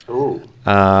hands. Ooh.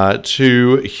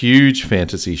 2 huge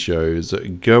fantasy shows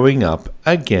going up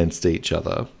against each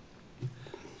other.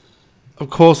 Of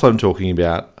course, I'm talking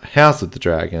about House of the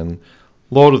Dragon,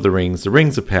 Lord of the Rings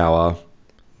of Power.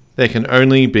 There can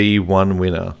only be one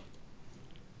winner.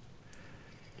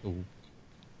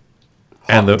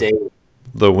 And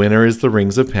the winner is the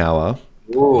Rings of Power.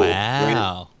 Ooh.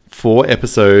 Wow. 4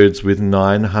 episodes with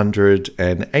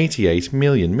 988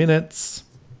 million minutes.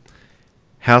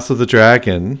 House of the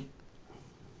Dragon,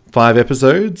 5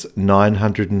 episodes,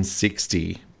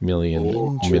 960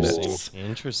 million minutes.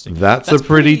 Interesting. That's a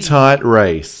pretty tight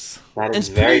race. That And is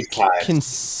it's very pretty tight.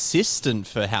 consistent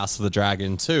for House of the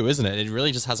Dragon too, isn't it? It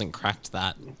really just hasn't cracked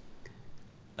that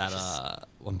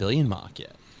 1 billion mark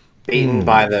yet. Beaten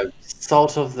by the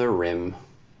salt of the rim.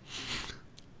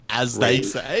 As they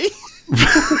say.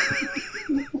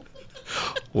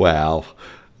 Wow.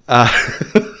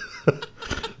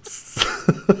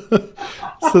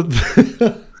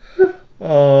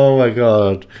 Oh my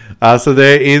god. So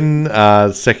they're in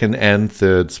second and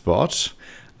third spot.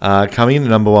 Coming in at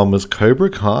number 1 was Cobra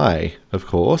Kai, of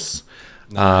course,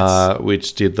 Nice.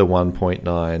 which did the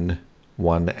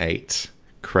 1.918.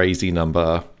 Crazy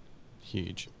number.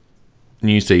 Huge.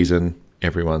 New season.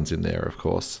 Everyone's in there, of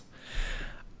course.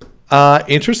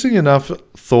 Interesting enough,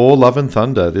 Thor Love and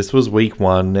Thunder. This was week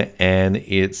 1 and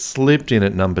it slipped in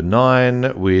at number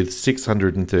 9 with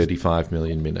 635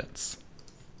 million minutes.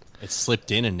 It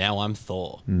slipped in and now I'm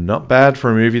Thor. Not bad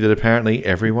for a movie that apparently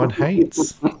everyone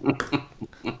hates.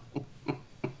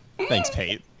 Thanks,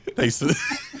 Pete. Thanks for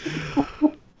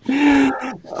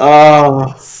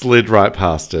Slid right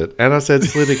past it. And I said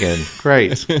slid again.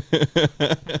 Great.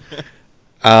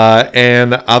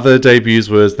 And other debuts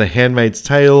was The Handmaid's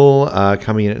Tale,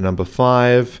 coming in at number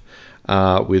 5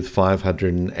 with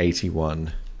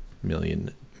 581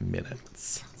 million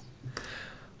minutes.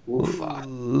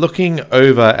 Looking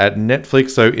over at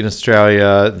Netflix, so in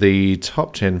Australia, the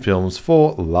top 10 films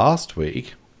for last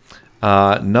week.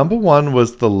 Number 1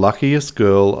 was The Luckiest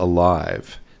Girl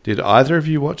Alive. Did either of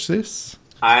you watch this?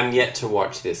 I'm yet to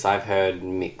watch this. I've heard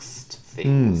mixed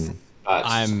things. But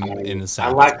I'm in the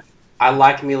same. I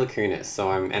like Mila Kunis,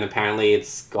 and apparently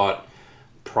it's got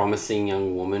promising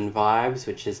young woman vibes,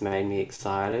 which has made me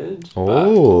excited.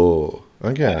 Oh,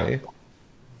 okay.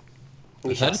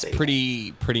 We shall That's see.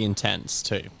 pretty intense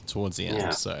too towards the end. Yeah.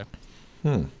 So,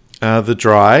 The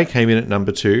Dry came in at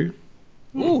number 2.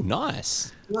 ooh,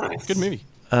 nice, Nice. good movie.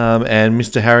 And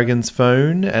Mr. Harrigan's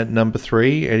Phone at number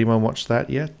 3. Anyone watched that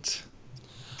yet?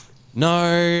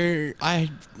 No, I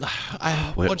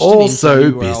We're watched all an so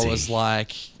interview where busy. I was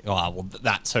like, oh, well,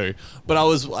 that too. But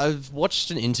I've watched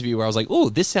an interview where I was like, oh,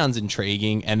 this sounds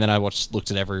intriguing, and then I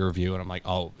looked at every review, and I'm like,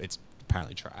 oh, it's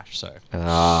apparently trash. So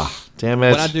Damn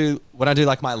it. when I do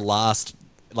like my last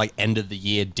like end of the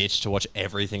year ditch to watch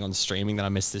everything on streaming that I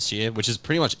missed this year, which is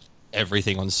pretty much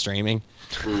everything on streaming,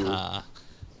 I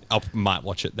might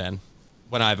watch it then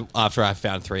after I've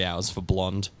found 3 hours for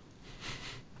Blonde.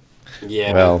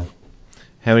 Yeah. Well,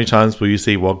 how many times will you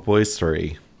see Wog Boys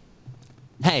 3?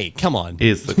 Hey, come on.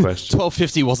 Is the question.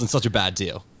 $12.50 wasn't such a bad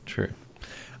deal. True.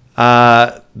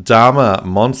 Dharma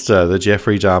Monster, the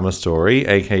Jeffrey Dahmer story,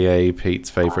 aka Pete's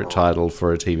favorite title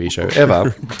for a TV show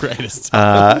ever, Greatest.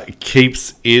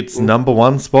 keeps its number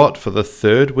 1 spot for the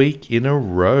 3rd week in a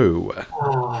row.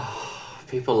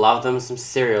 People love them some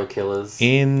serial killers.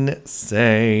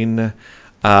 Insane.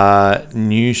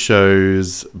 New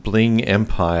shows Bling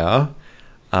Empire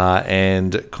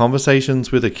and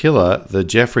Conversations with a Killer, the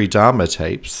Jeffrey Dahmer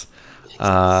tapes,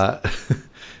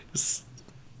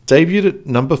 Debuted at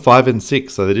number 5 and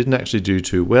 6, so they didn't actually do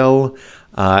too well.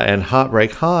 And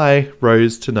Heartbreak High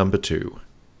rose to number 2.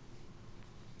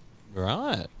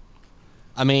 Right.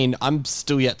 I mean, I'm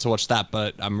still yet to watch that,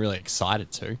 but I'm really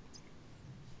excited to.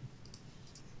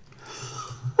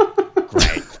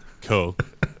 Great. Cool.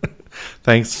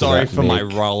 Thanks. Sorry for for my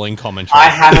Nick. rolling commentary. I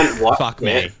haven't watched Fuck it,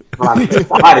 me. but I'm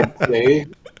excited to.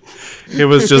 It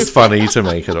was just funny to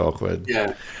make it awkward.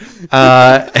 Yeah.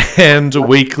 And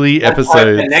weekly Let's hope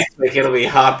episodes. that next week it'll be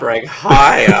Heartbreak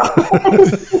Higher.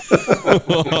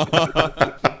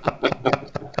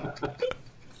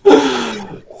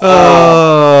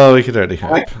 Oh, we could only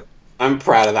hope. I'm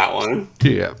proud of that one.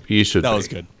 Yeah, you should. That be. was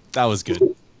good. That was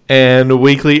good. And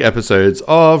weekly episodes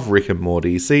of Rick and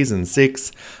Morty season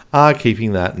 6 are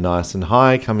keeping that nice and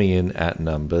high, coming in at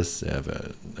number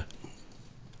 7.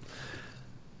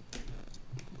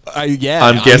 Yeah.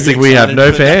 I'm guessing we have excited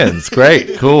no for that. fans.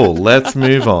 Great, cool. Let's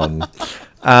move on.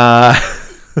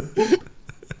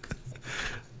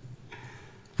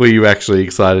 Were you actually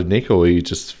excited, Nick, or were you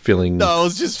just filling No, I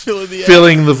was just filling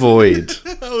the the void?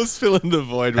 I was filling the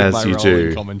void with As my you rolling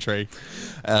do. commentary.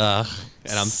 And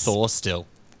I'm Thor still.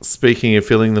 Speaking of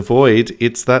filling the void,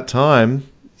 it's that time.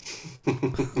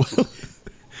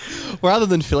 Rather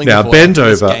than filling Now the void bend for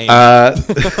this over. game,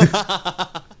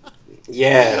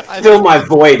 Yeah, fill my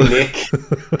void, Nick.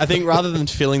 I think rather than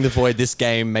filling the void, this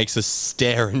game makes us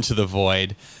stare into the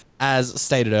void. As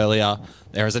stated earlier,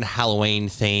 there is a Halloween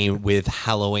theme with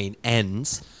Halloween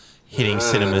Ends hitting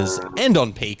cinemas and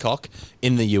on Peacock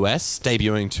in the US,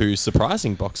 debuting to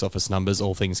surprising box office numbers,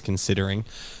 all things considering.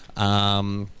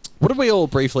 What did we all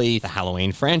briefly... The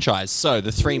Halloween franchise. So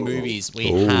the 3 movies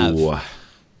we have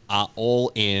are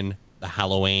all in the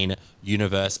Halloween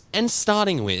universe. And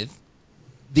starting with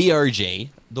the OG,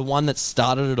 the one that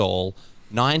started it all,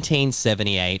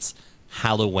 1978's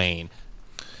Halloween.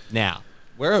 Now,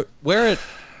 we're at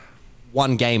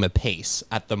one game apiece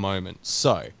at the moment.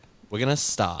 So, we're going to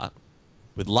start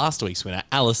with last week's winner,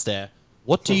 Alistair.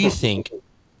 What do you think...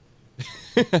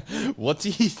 what do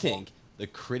you think the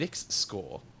critics'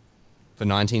 score for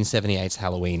 1978's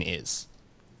Halloween is?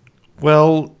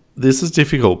 Well, this is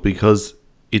difficult because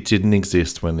it didn't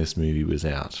exist when this movie was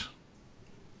out.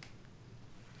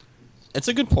 It's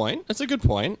a good point. It's a good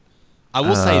point. I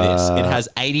will say this. It has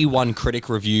 81 critic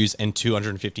reviews and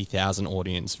 250,000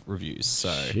 audience reviews.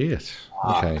 So Shit.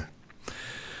 Okay.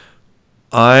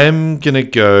 I'm going to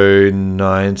go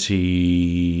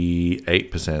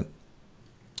 98%.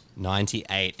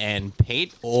 98. And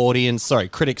Pete,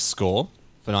 critics score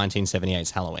for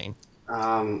 1978's Halloween.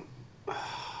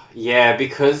 Yeah,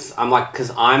 because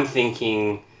I'm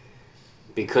thinking,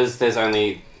 because there's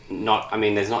not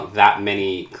that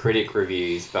many critic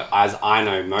reviews, but as I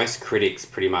know, most critics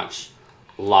pretty much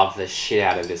love the shit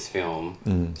out of this film.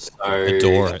 So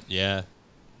Adore it, yeah.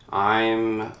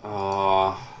 I'm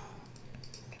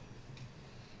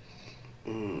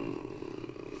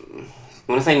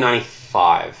gonna say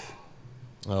 95.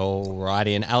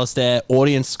 Alrighty, and Alistair,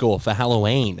 audience score for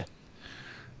Halloween.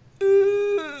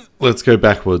 Let's go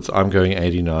backwards. I'm going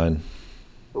 89.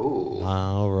 Ooh.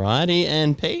 Alrighty,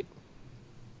 and Pete?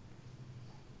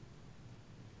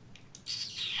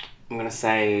 I'm gonna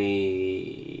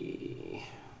say,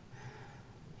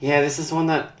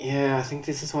 I think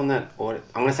this is one that I'm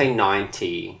gonna say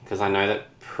 90, because I know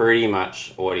that pretty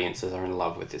much audiences are in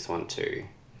love with this one too.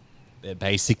 They're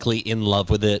basically in love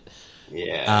with it.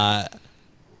 Yeah.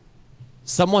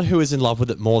 Someone who is in love with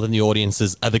it more than the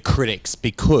audiences are the critics,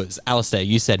 because, Alistair,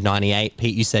 you said 98,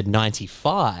 Pete, you said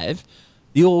 95.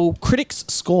 Your critics'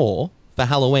 score for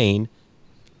Halloween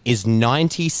is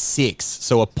 96,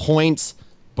 so a point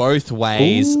both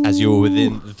ways. Ooh. As you were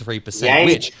within the 3%. Yay.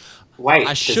 Which wait,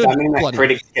 I does that mean that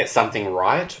critics get something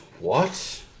right?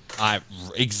 What?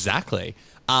 Exactly.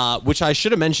 Which I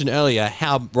should have mentioned earlier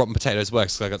how Rotten Potatoes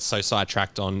works, because I got so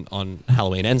sidetracked on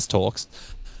Halloween Ends talks.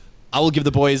 I will give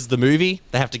the boys the movie.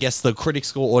 They have to guess the critic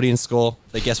score, audience score.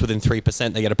 If they guess within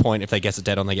 3%, they get a point. If they guess it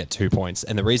dead on, they get 2 points.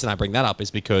 And the reason I bring that up is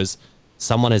because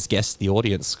someone has guessed the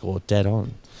audience score dead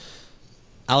on.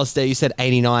 Alistair, you said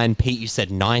 89. Pete, you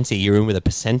said 90. You're in with a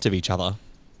percent of each other.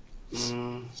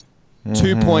 2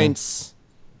 points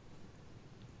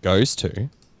goes to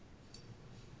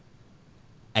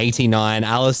 89.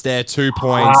 Alistair, 2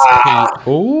 points.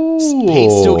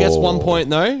 Pete still gets 1 point,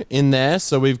 though, in there.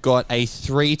 So we've got a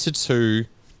 3-2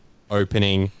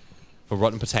 opening for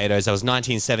Rotten Potatoes. That was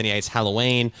 1978's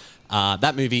Halloween.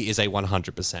 That movie is a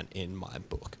 100% in my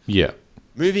book. Yeah.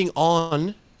 Moving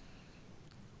on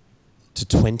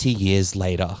to 20 years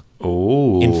later.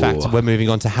 Oh. In fact, we're moving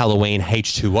on to Halloween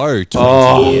H2O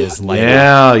 20 years later.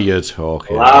 Now you're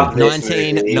talking. Love this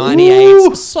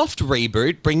 1998 soft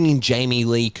reboot, bringing Jamie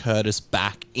Lee Curtis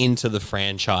back into the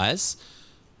franchise.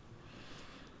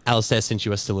 Alistair, since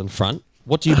you are still in front,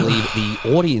 what do you believe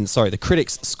the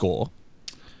critics' score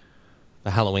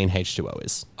for Halloween H2O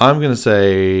is? I'm going to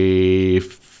say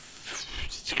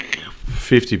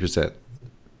 50%.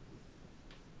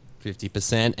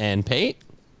 50%. And Pete?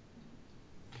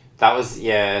 That was,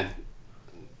 yeah.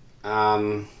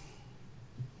 So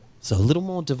a little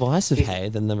more divisive, hey,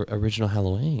 than the original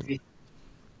Halloween.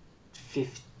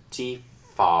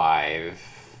 55.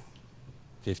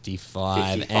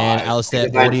 55. And Alistair,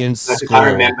 Because audience I score.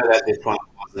 remember that this one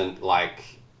wasn't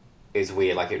is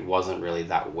weird. Like, it wasn't really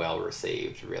that well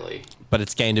received, really. But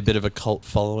it's gained a bit of a cult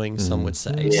following, some would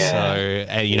say. Yeah.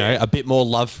 So, a bit more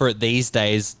love for it these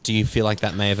days. Do you feel like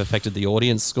that may have affected the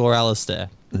audience score, Alistair?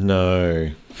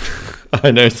 No.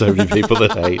 I know so many people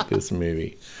that hate this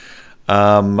movie.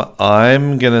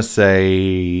 I'm going to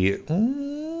say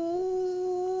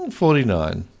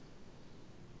 49%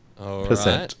 All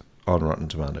right. on Rotten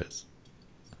Tomatoes.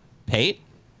 Pete?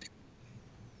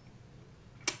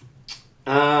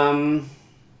 I'm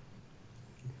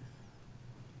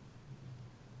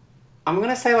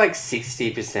gonna say like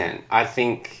 60%. I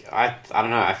think I don't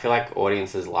know. I feel like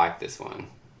audiences like this one.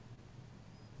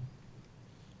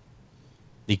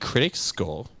 The critics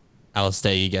score.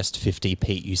 Alistair, you guessed 50.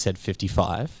 Pete, you said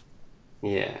 55.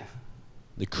 Yeah.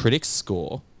 The critics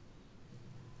score.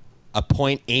 A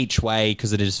point each way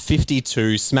because it is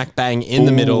 52, smack bang in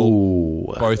the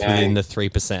middle, both within the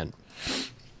 3%.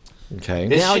 Okay.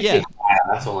 This Now, should yeah. be higher,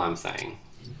 that's all I'm saying.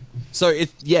 So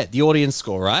the audience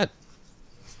score, right?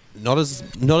 Not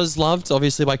as loved,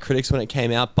 obviously, by critics when it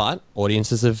came out, but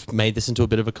audiences have made this into a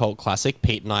bit of a cult classic.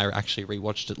 Pete and I actually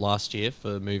rewatched it last year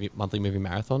for monthly movie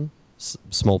marathon.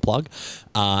 Small plug,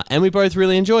 and we both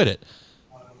really enjoyed it.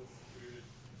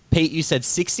 Pete, you said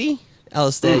 60.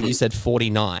 Alistair, you said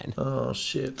 49. Oh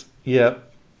shit.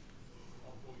 Yep.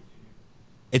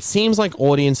 It seems like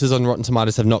audiences on Rotten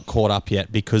Tomatoes have not caught up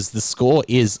yet because the score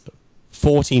is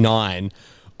 49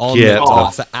 on the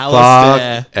dot. So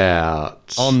Alistair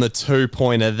out on the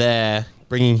 2-pointer there,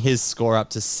 bringing his score up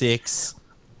to 6.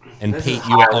 And Pete,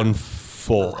 you are on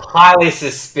 4. Highly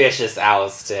suspicious,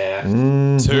 Alistair.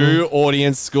 2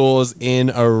 audience scores in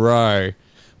a row.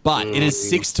 But it is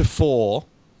 6-4.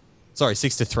 Sorry,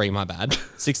 6-3, my bad.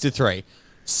 6-3.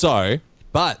 So,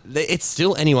 but it's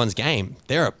still anyone's game.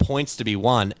 There are points to be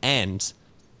won, and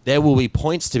there will be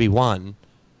points to be won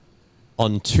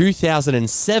on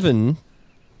 2007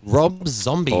 Rob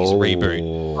Zombie's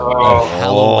reboot of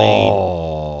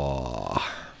Halloween.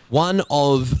 One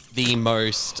of the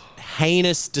most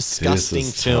heinous, disgusting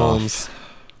films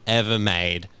ever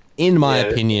made. In my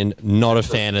opinion, not a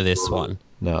fan of this one.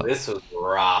 No. This was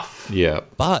rough. Yeah.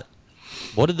 But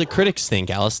what did the critics think,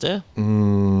 Alistair?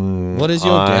 What is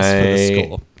your guess for the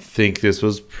score? I think this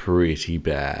was pretty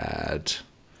bad.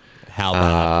 How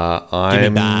bad?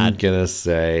 I'm bad. gonna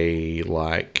say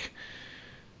like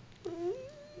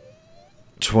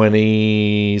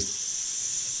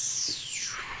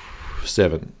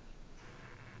 27.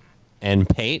 And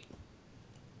Pete?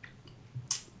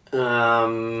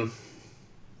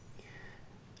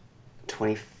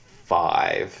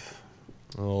 25.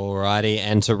 Alrighty,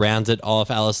 and to round it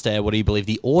off, Alistair, what do you believe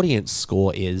the audience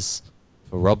score is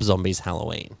for Rob Zombie's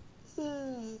Halloween?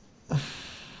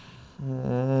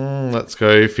 Let's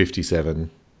go 57.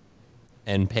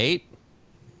 And Pete?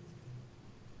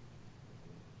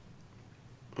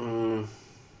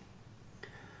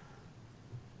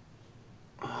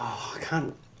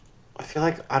 I feel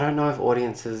like I don't know if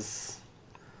audiences.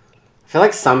 I feel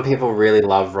like some people really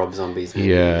love Rob Zombie's movies.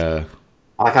 Yeah.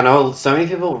 Like, I know so many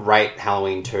people rate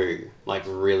Halloween 2 like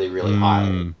really, really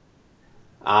highly.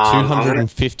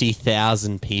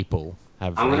 250,000 people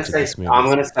have rated this movie. I'm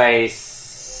gonna say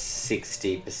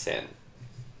 60%.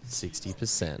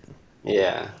 60%.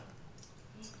 Yeah.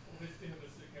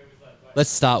 Let's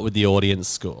start with the audience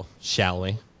score, shall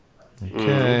we?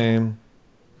 Okay.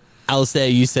 Alistair,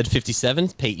 you said 57.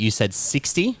 Pete, you said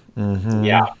 60.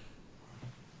 Yeah.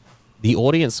 The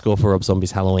audience score for Rob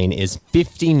Zombie's Halloween is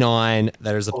 59.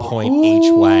 There is a point each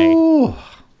way.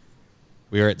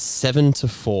 We are at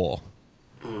 7-4.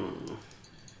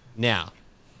 Now,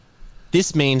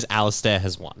 this means Alistair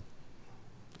has won.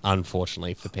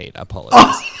 Unfortunately for Pete,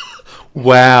 apologies.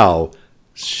 Wow.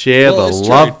 Share the it's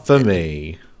love for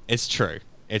me. It's true.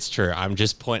 It's true. I'm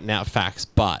just pointing out facts,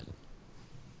 but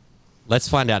let's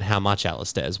find out how much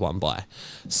Alistair's won by.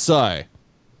 So,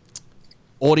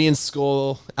 Audience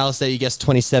score, Alistair, you guessed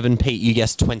 27. Pete, you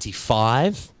guessed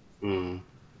 25.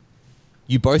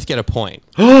 You both get a point.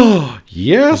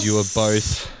 Yes. You were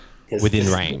both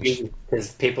within range.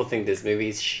 Because people think this movie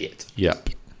is shit. Yep.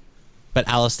 But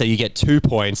Alistair, you get 2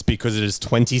 points because it is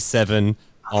 27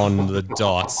 on the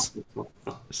dot.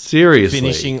 Seriously.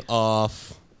 Finishing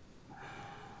off,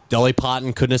 Dolly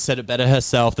Parton couldn't have said it better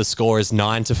herself. The score is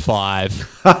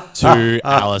 9-5 to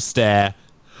Alistair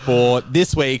for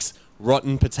this week's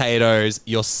Rotten Potatoes.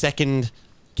 Your second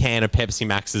can of Pepsi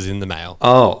Max is in the mail.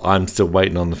 Oh, I'm still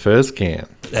waiting on the first can.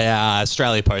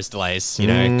 Australia Post delays. You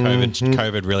know,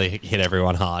 COVID really hit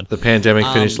everyone hard. The pandemic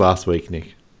finished last week,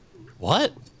 Nick.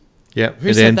 What? Yep.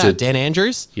 Who said that? Dan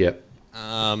Andrews? Yep.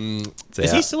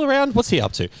 Is he still around? What's he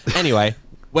up to? Anyway,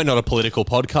 we're not a political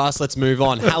podcast. Let's move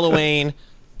on. Halloween,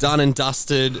 done and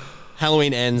dusted.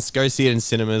 Halloween ends. Go see it in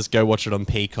cinemas. Go watch it on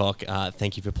Peacock.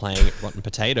 Thank you for playing Rotten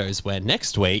Potatoes, where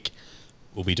next week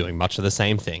we'll be doing much of the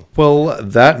same thing. Well,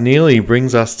 that nearly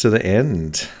brings us to the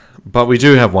end. But we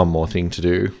do have one more thing to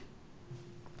do.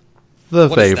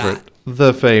 What is that?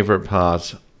 The favorite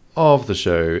part of the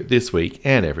show this week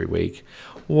and every week.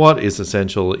 What is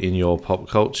essential in your pop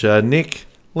culture? Nick,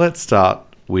 let's start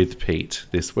with Pete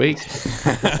this week. You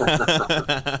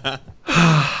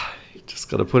just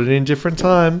got to put it in different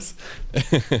times.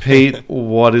 Pete,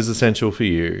 what is essential for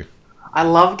you? I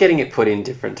love getting it put in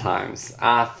different times.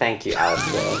 Thank you,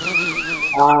 Alistair.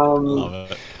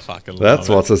 Love it. Fucking love That's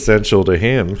it. what's essential to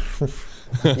him.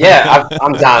 Yeah,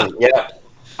 I'm done. Yeah.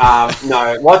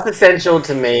 No, what's essential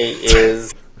to me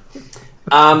is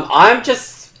I've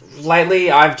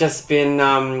just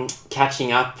been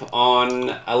catching up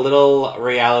on a little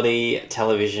reality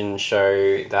television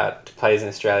show that plays in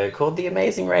Australia called The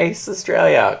Amazing Race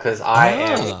Australia, because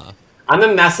I'm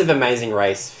a massive Amazing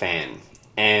Race fan,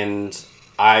 and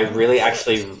I really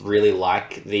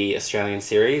like the Australian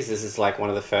series. This is like one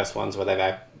of the first ones where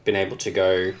they've been able to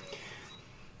go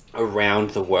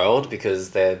around the world, because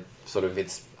they're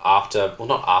it's after, well,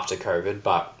 not after COVID,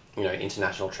 but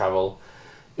international travel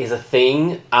is a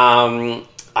thing.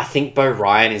 I think Bo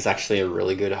Ryan is actually a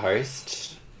really good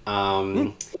host.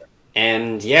 And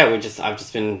yeah, I've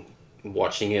just been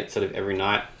watching it sort of every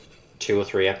night, 2 or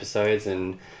 3 episodes,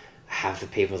 and have the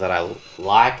people that I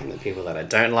like and the people that I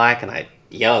don't like, and I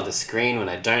yell at the screen when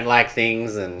I don't like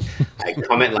things, and I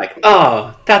comment like,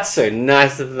 oh, that's so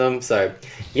nice of them. So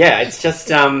yeah, it's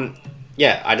just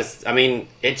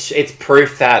it's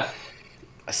proof that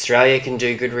Australia can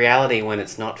do good reality when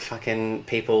it's not fucking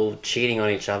people cheating on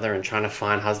each other and trying to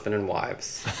find husband and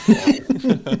wives.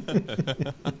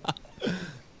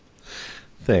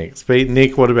 Thanks, Pete.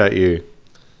 Nick, what about you?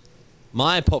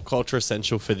 My pop culture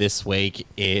essential for this week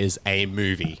is a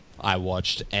movie I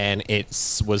watched, and it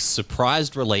was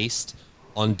surprise released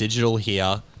on digital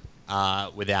here,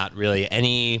 without really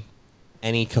any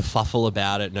kerfuffle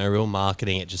about it, no real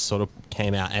marketing. It just sort of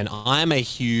came out, and I'm a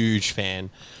huge fan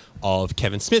of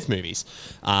Kevin Smith movies.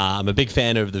 I'm a big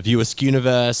fan of the View Askew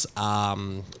universe.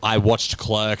 I watched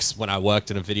Clerks when I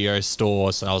worked in a video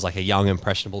store, so I was like a young,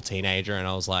 impressionable teenager, and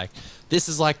I was like, this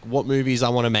is like what movies I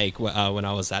want to make when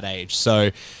I was that age.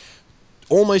 So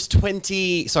almost 30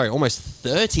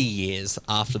 years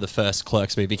after the first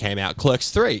Clerks movie came out,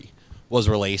 Clerks 3 was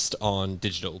released on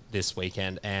digital this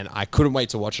weekend, and I couldn't wait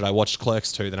to watch it. I watched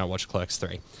Clerks 2, then I watched Clerks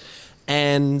 3.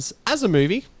 And as a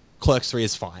movie, Clerks 3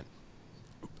 is fine.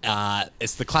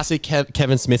 It's the classic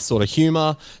Kevin Smith sort of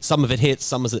humor. Some of it hits,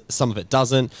 some of it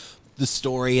doesn't. The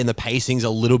story and the pacing's a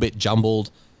little bit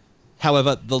jumbled.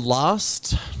 However,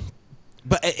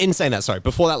 in saying that,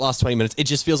 before that last 20 minutes, it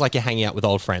just feels like you're hanging out with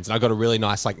old friends. And I got a really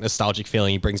nice, nostalgic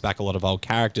feeling. He brings back a lot of old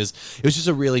characters. It was just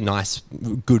a really nice,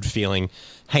 good feeling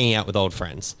hanging out with old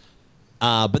friends.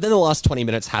 But then the last 20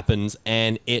 minutes happens,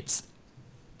 and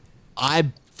I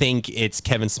think it's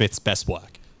Kevin Smith's best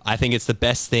work. I think it's the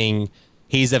best thing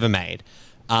he's ever made.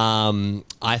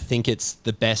 I think it's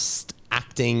the best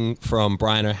acting from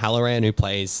Brian O'Halloran, who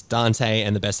plays Dante,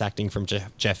 and the best acting from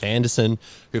Jeff Anderson,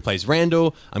 who plays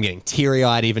Randall. I'm getting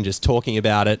teary-eyed even just talking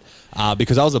about it,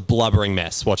 because I was a blubbering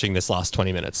mess watching this last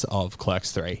 20 minutes of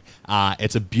Clerks 3.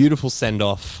 It's a beautiful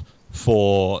send-off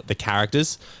for the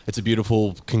characters. It's a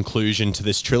beautiful conclusion to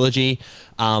this trilogy.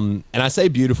 And I say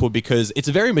beautiful because it's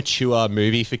a very mature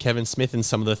movie for Kevin Smith, and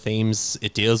some of the themes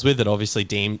it deals with. It obviously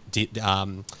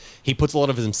he puts a lot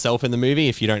of himself in the movie.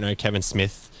 If you don't know, Kevin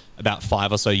Smith, about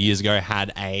 5 or so years ago,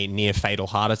 had a near fatal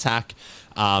heart attack.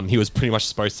 He was pretty much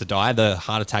supposed to die. The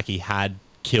heart attack he had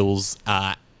kills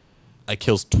you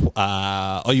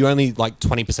only like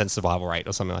 20% survival rate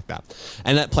or something like that.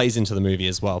 And that plays into the movie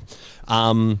as well.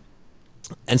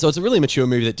 And so it's a really mature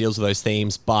movie that deals with those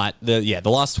themes, but the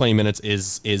last 20 minutes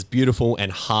is beautiful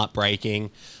and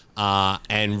heartbreaking,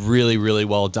 and really, really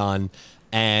well done.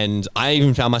 And I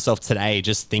even found myself today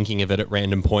just thinking of it at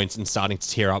random points and starting to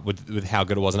tear up with how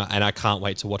good it was, and I can't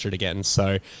wait to watch it again.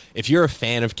 So if you're a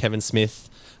fan of Kevin Smith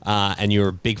and you're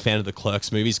a big fan of the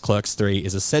Clerks movies, Clerks 3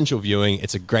 is essential viewing.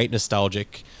 It's a great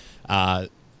nostalgic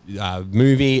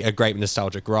movie, a great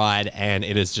nostalgic ride, and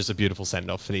it is just a beautiful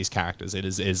send-off for these characters. It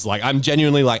is like, I'm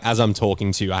genuinely, like, as I'm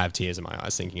talking to you, I have tears in my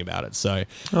eyes thinking about it. So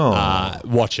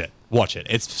watch it.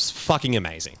 It's fucking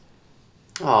amazing.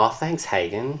 Oh, thanks,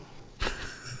 Hagen.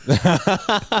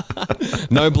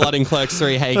 No blood in Clerks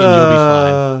 3, Hagen, you'll be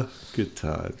fine. Good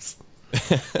times.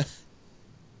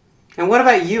 And what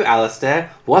about you,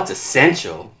 Alistair? What's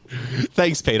essential?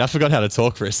 Thanks, Pete. I forgot how to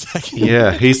talk for a second.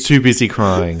 Yeah, he's too busy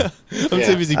crying. I'm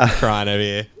too busy crying over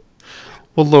here.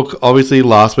 Well, look, obviously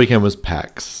last weekend was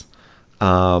PAX.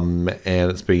 And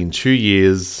it's been 2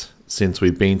 years since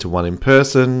we've been to one in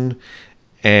person.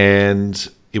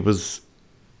 And it was...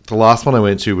 The last one I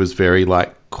went to was very,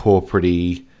 like,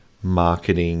 corporate-y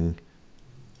marketing.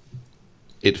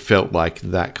 It felt like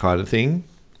that kind of thing.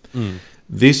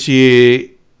 This year,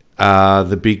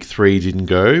 the big three didn't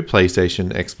go.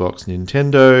 PlayStation, Xbox,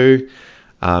 Nintendo.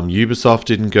 Ubisoft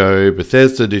didn't go.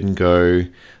 Bethesda didn't go.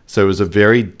 So it was a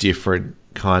very different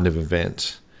kind of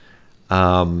event.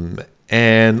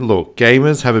 And look,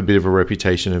 gamers have a bit of a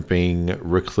reputation of being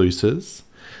recluses.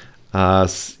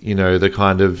 You know, the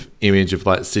kind of image of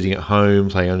like sitting at home,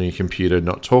 playing on your computer,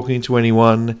 not talking to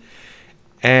anyone.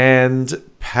 And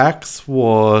PAX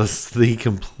was the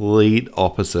complete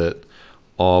opposite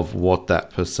of what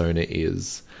that persona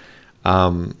is.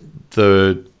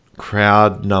 The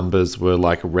crowd numbers were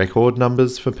like record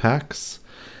numbers for PAX.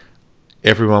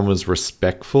 Everyone was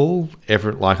respectful.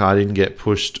 Like, I didn't get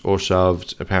pushed or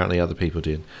shoved. Apparently other people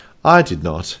did. I did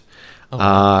not.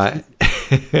 And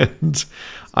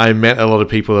I met a lot of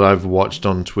people that I've watched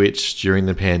on Twitch during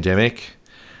the pandemic,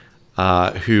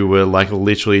 who were like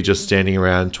literally just standing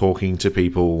around talking to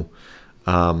people,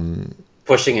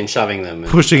 Pushing and shoving them.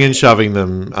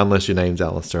 Unless your name's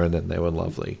Alistair, and then they were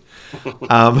lovely.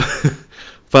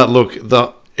 But look,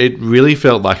 it really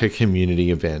felt like a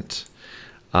community event,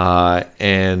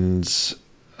 and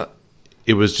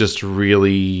it was just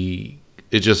really.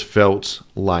 It just felt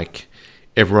like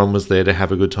everyone was there to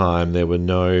have a good time. There were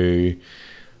no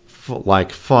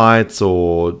like fights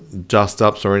or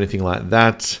dust-ups or anything like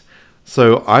that.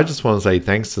 So I just want to say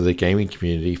thanks to the gaming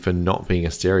community for not being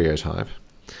a stereotype.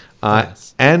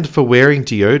 Yes. And for wearing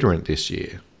deodorant this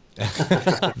year.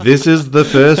 This is the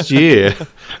first year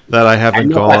that I haven't and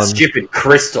not gone... that stupid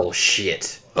crystal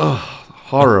shit. Oh,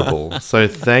 horrible. So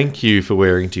thank you for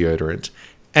wearing deodorant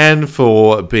and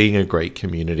for being a great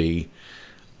community.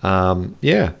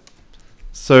 Yeah.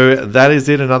 So that is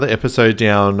it. Another episode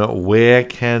down. Where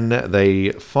can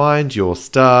they find your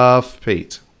stuff,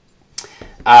 Pete?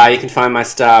 You can find my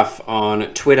stuff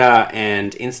on Twitter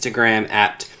and Instagram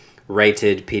at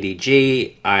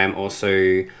RatedPDG. I am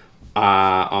also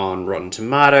on Rotten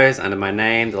Tomatoes under my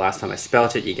name. The last time I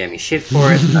spelt it, you gave me shit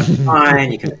for it. That's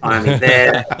fine. You can find me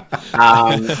there.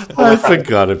 I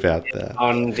forgot about that.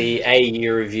 On the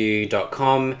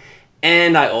aureview.com.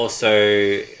 And I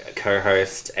also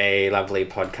co-host a lovely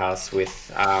podcast with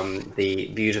the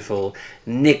beautiful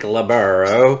Nick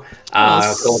Laburo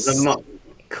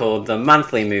called the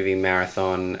Monthly Movie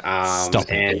Marathon.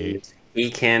 And he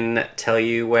can tell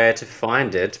you where to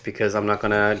find it, because I'm not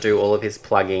going to do all of his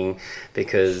plugging,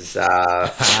 because he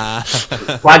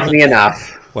plugs me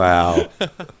enough. Wow.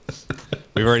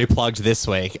 We've already plugged this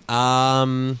week.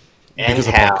 Because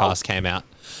the podcast came out.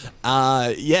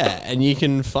 Yeah, and you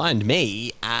can find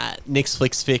me at Nick's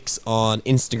Flicks Fix on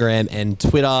Instagram and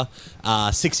Twitter.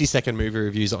 60-second movie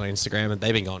reviews on Instagram, and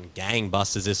they've been going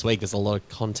gangbusters this week. There's a lot of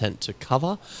content to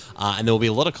cover, and there will be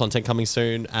a lot of content coming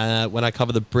soon when I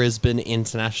cover the Brisbane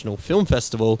International Film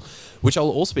Festival, which I'll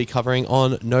also be covering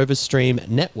on NovaStream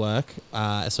Network.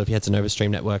 So if you head to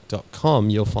novastreamnetwork.com,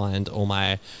 you'll find all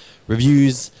my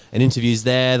reviews and interviews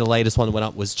there. The latest one that went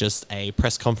up was just a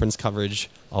press conference coverage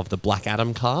of the Black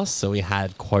Adam cast. So we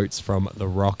had quotes from The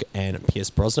Rock and Pierce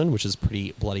Brosnan, which is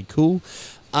pretty bloody cool.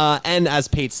 And as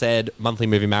Pete said, Monthly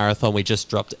Movie Marathon, we just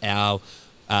dropped our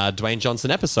Dwayne Johnson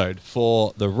episode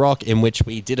for The Rock, in which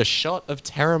we did a shot of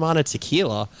Terramana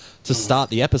tequila to start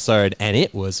the episode, and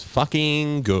it was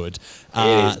fucking good.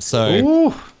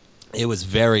 It was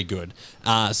very good.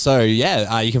 You can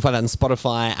find that on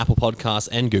Spotify, Apple Podcasts,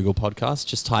 and Google Podcasts.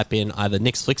 Just type in either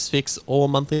Nick's Flicks Fix or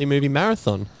Monthly Movie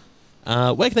Marathon.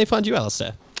 Where can they find you,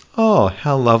 Alistair? Oh,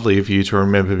 how lovely of you to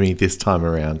remember me this time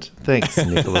around. Thanks,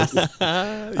 Nicholas.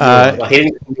 Well, he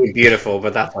didn't be beautiful,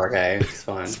 but that's okay. It's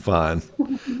fine. It's fine.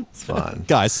 It's fine.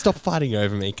 Guys, stop fighting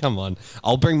over me. Come on.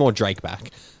 I'll bring more Drake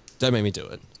back. Don't make me do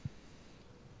it.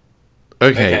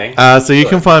 Okay. So you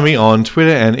can find me on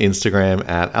Twitter and Instagram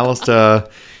at Alistair.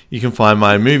 You can find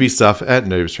my movie stuff at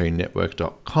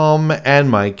NovaStreamNetwork.com and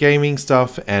my gaming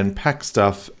stuff and pack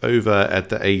stuff over at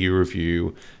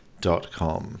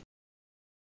theaureview.com.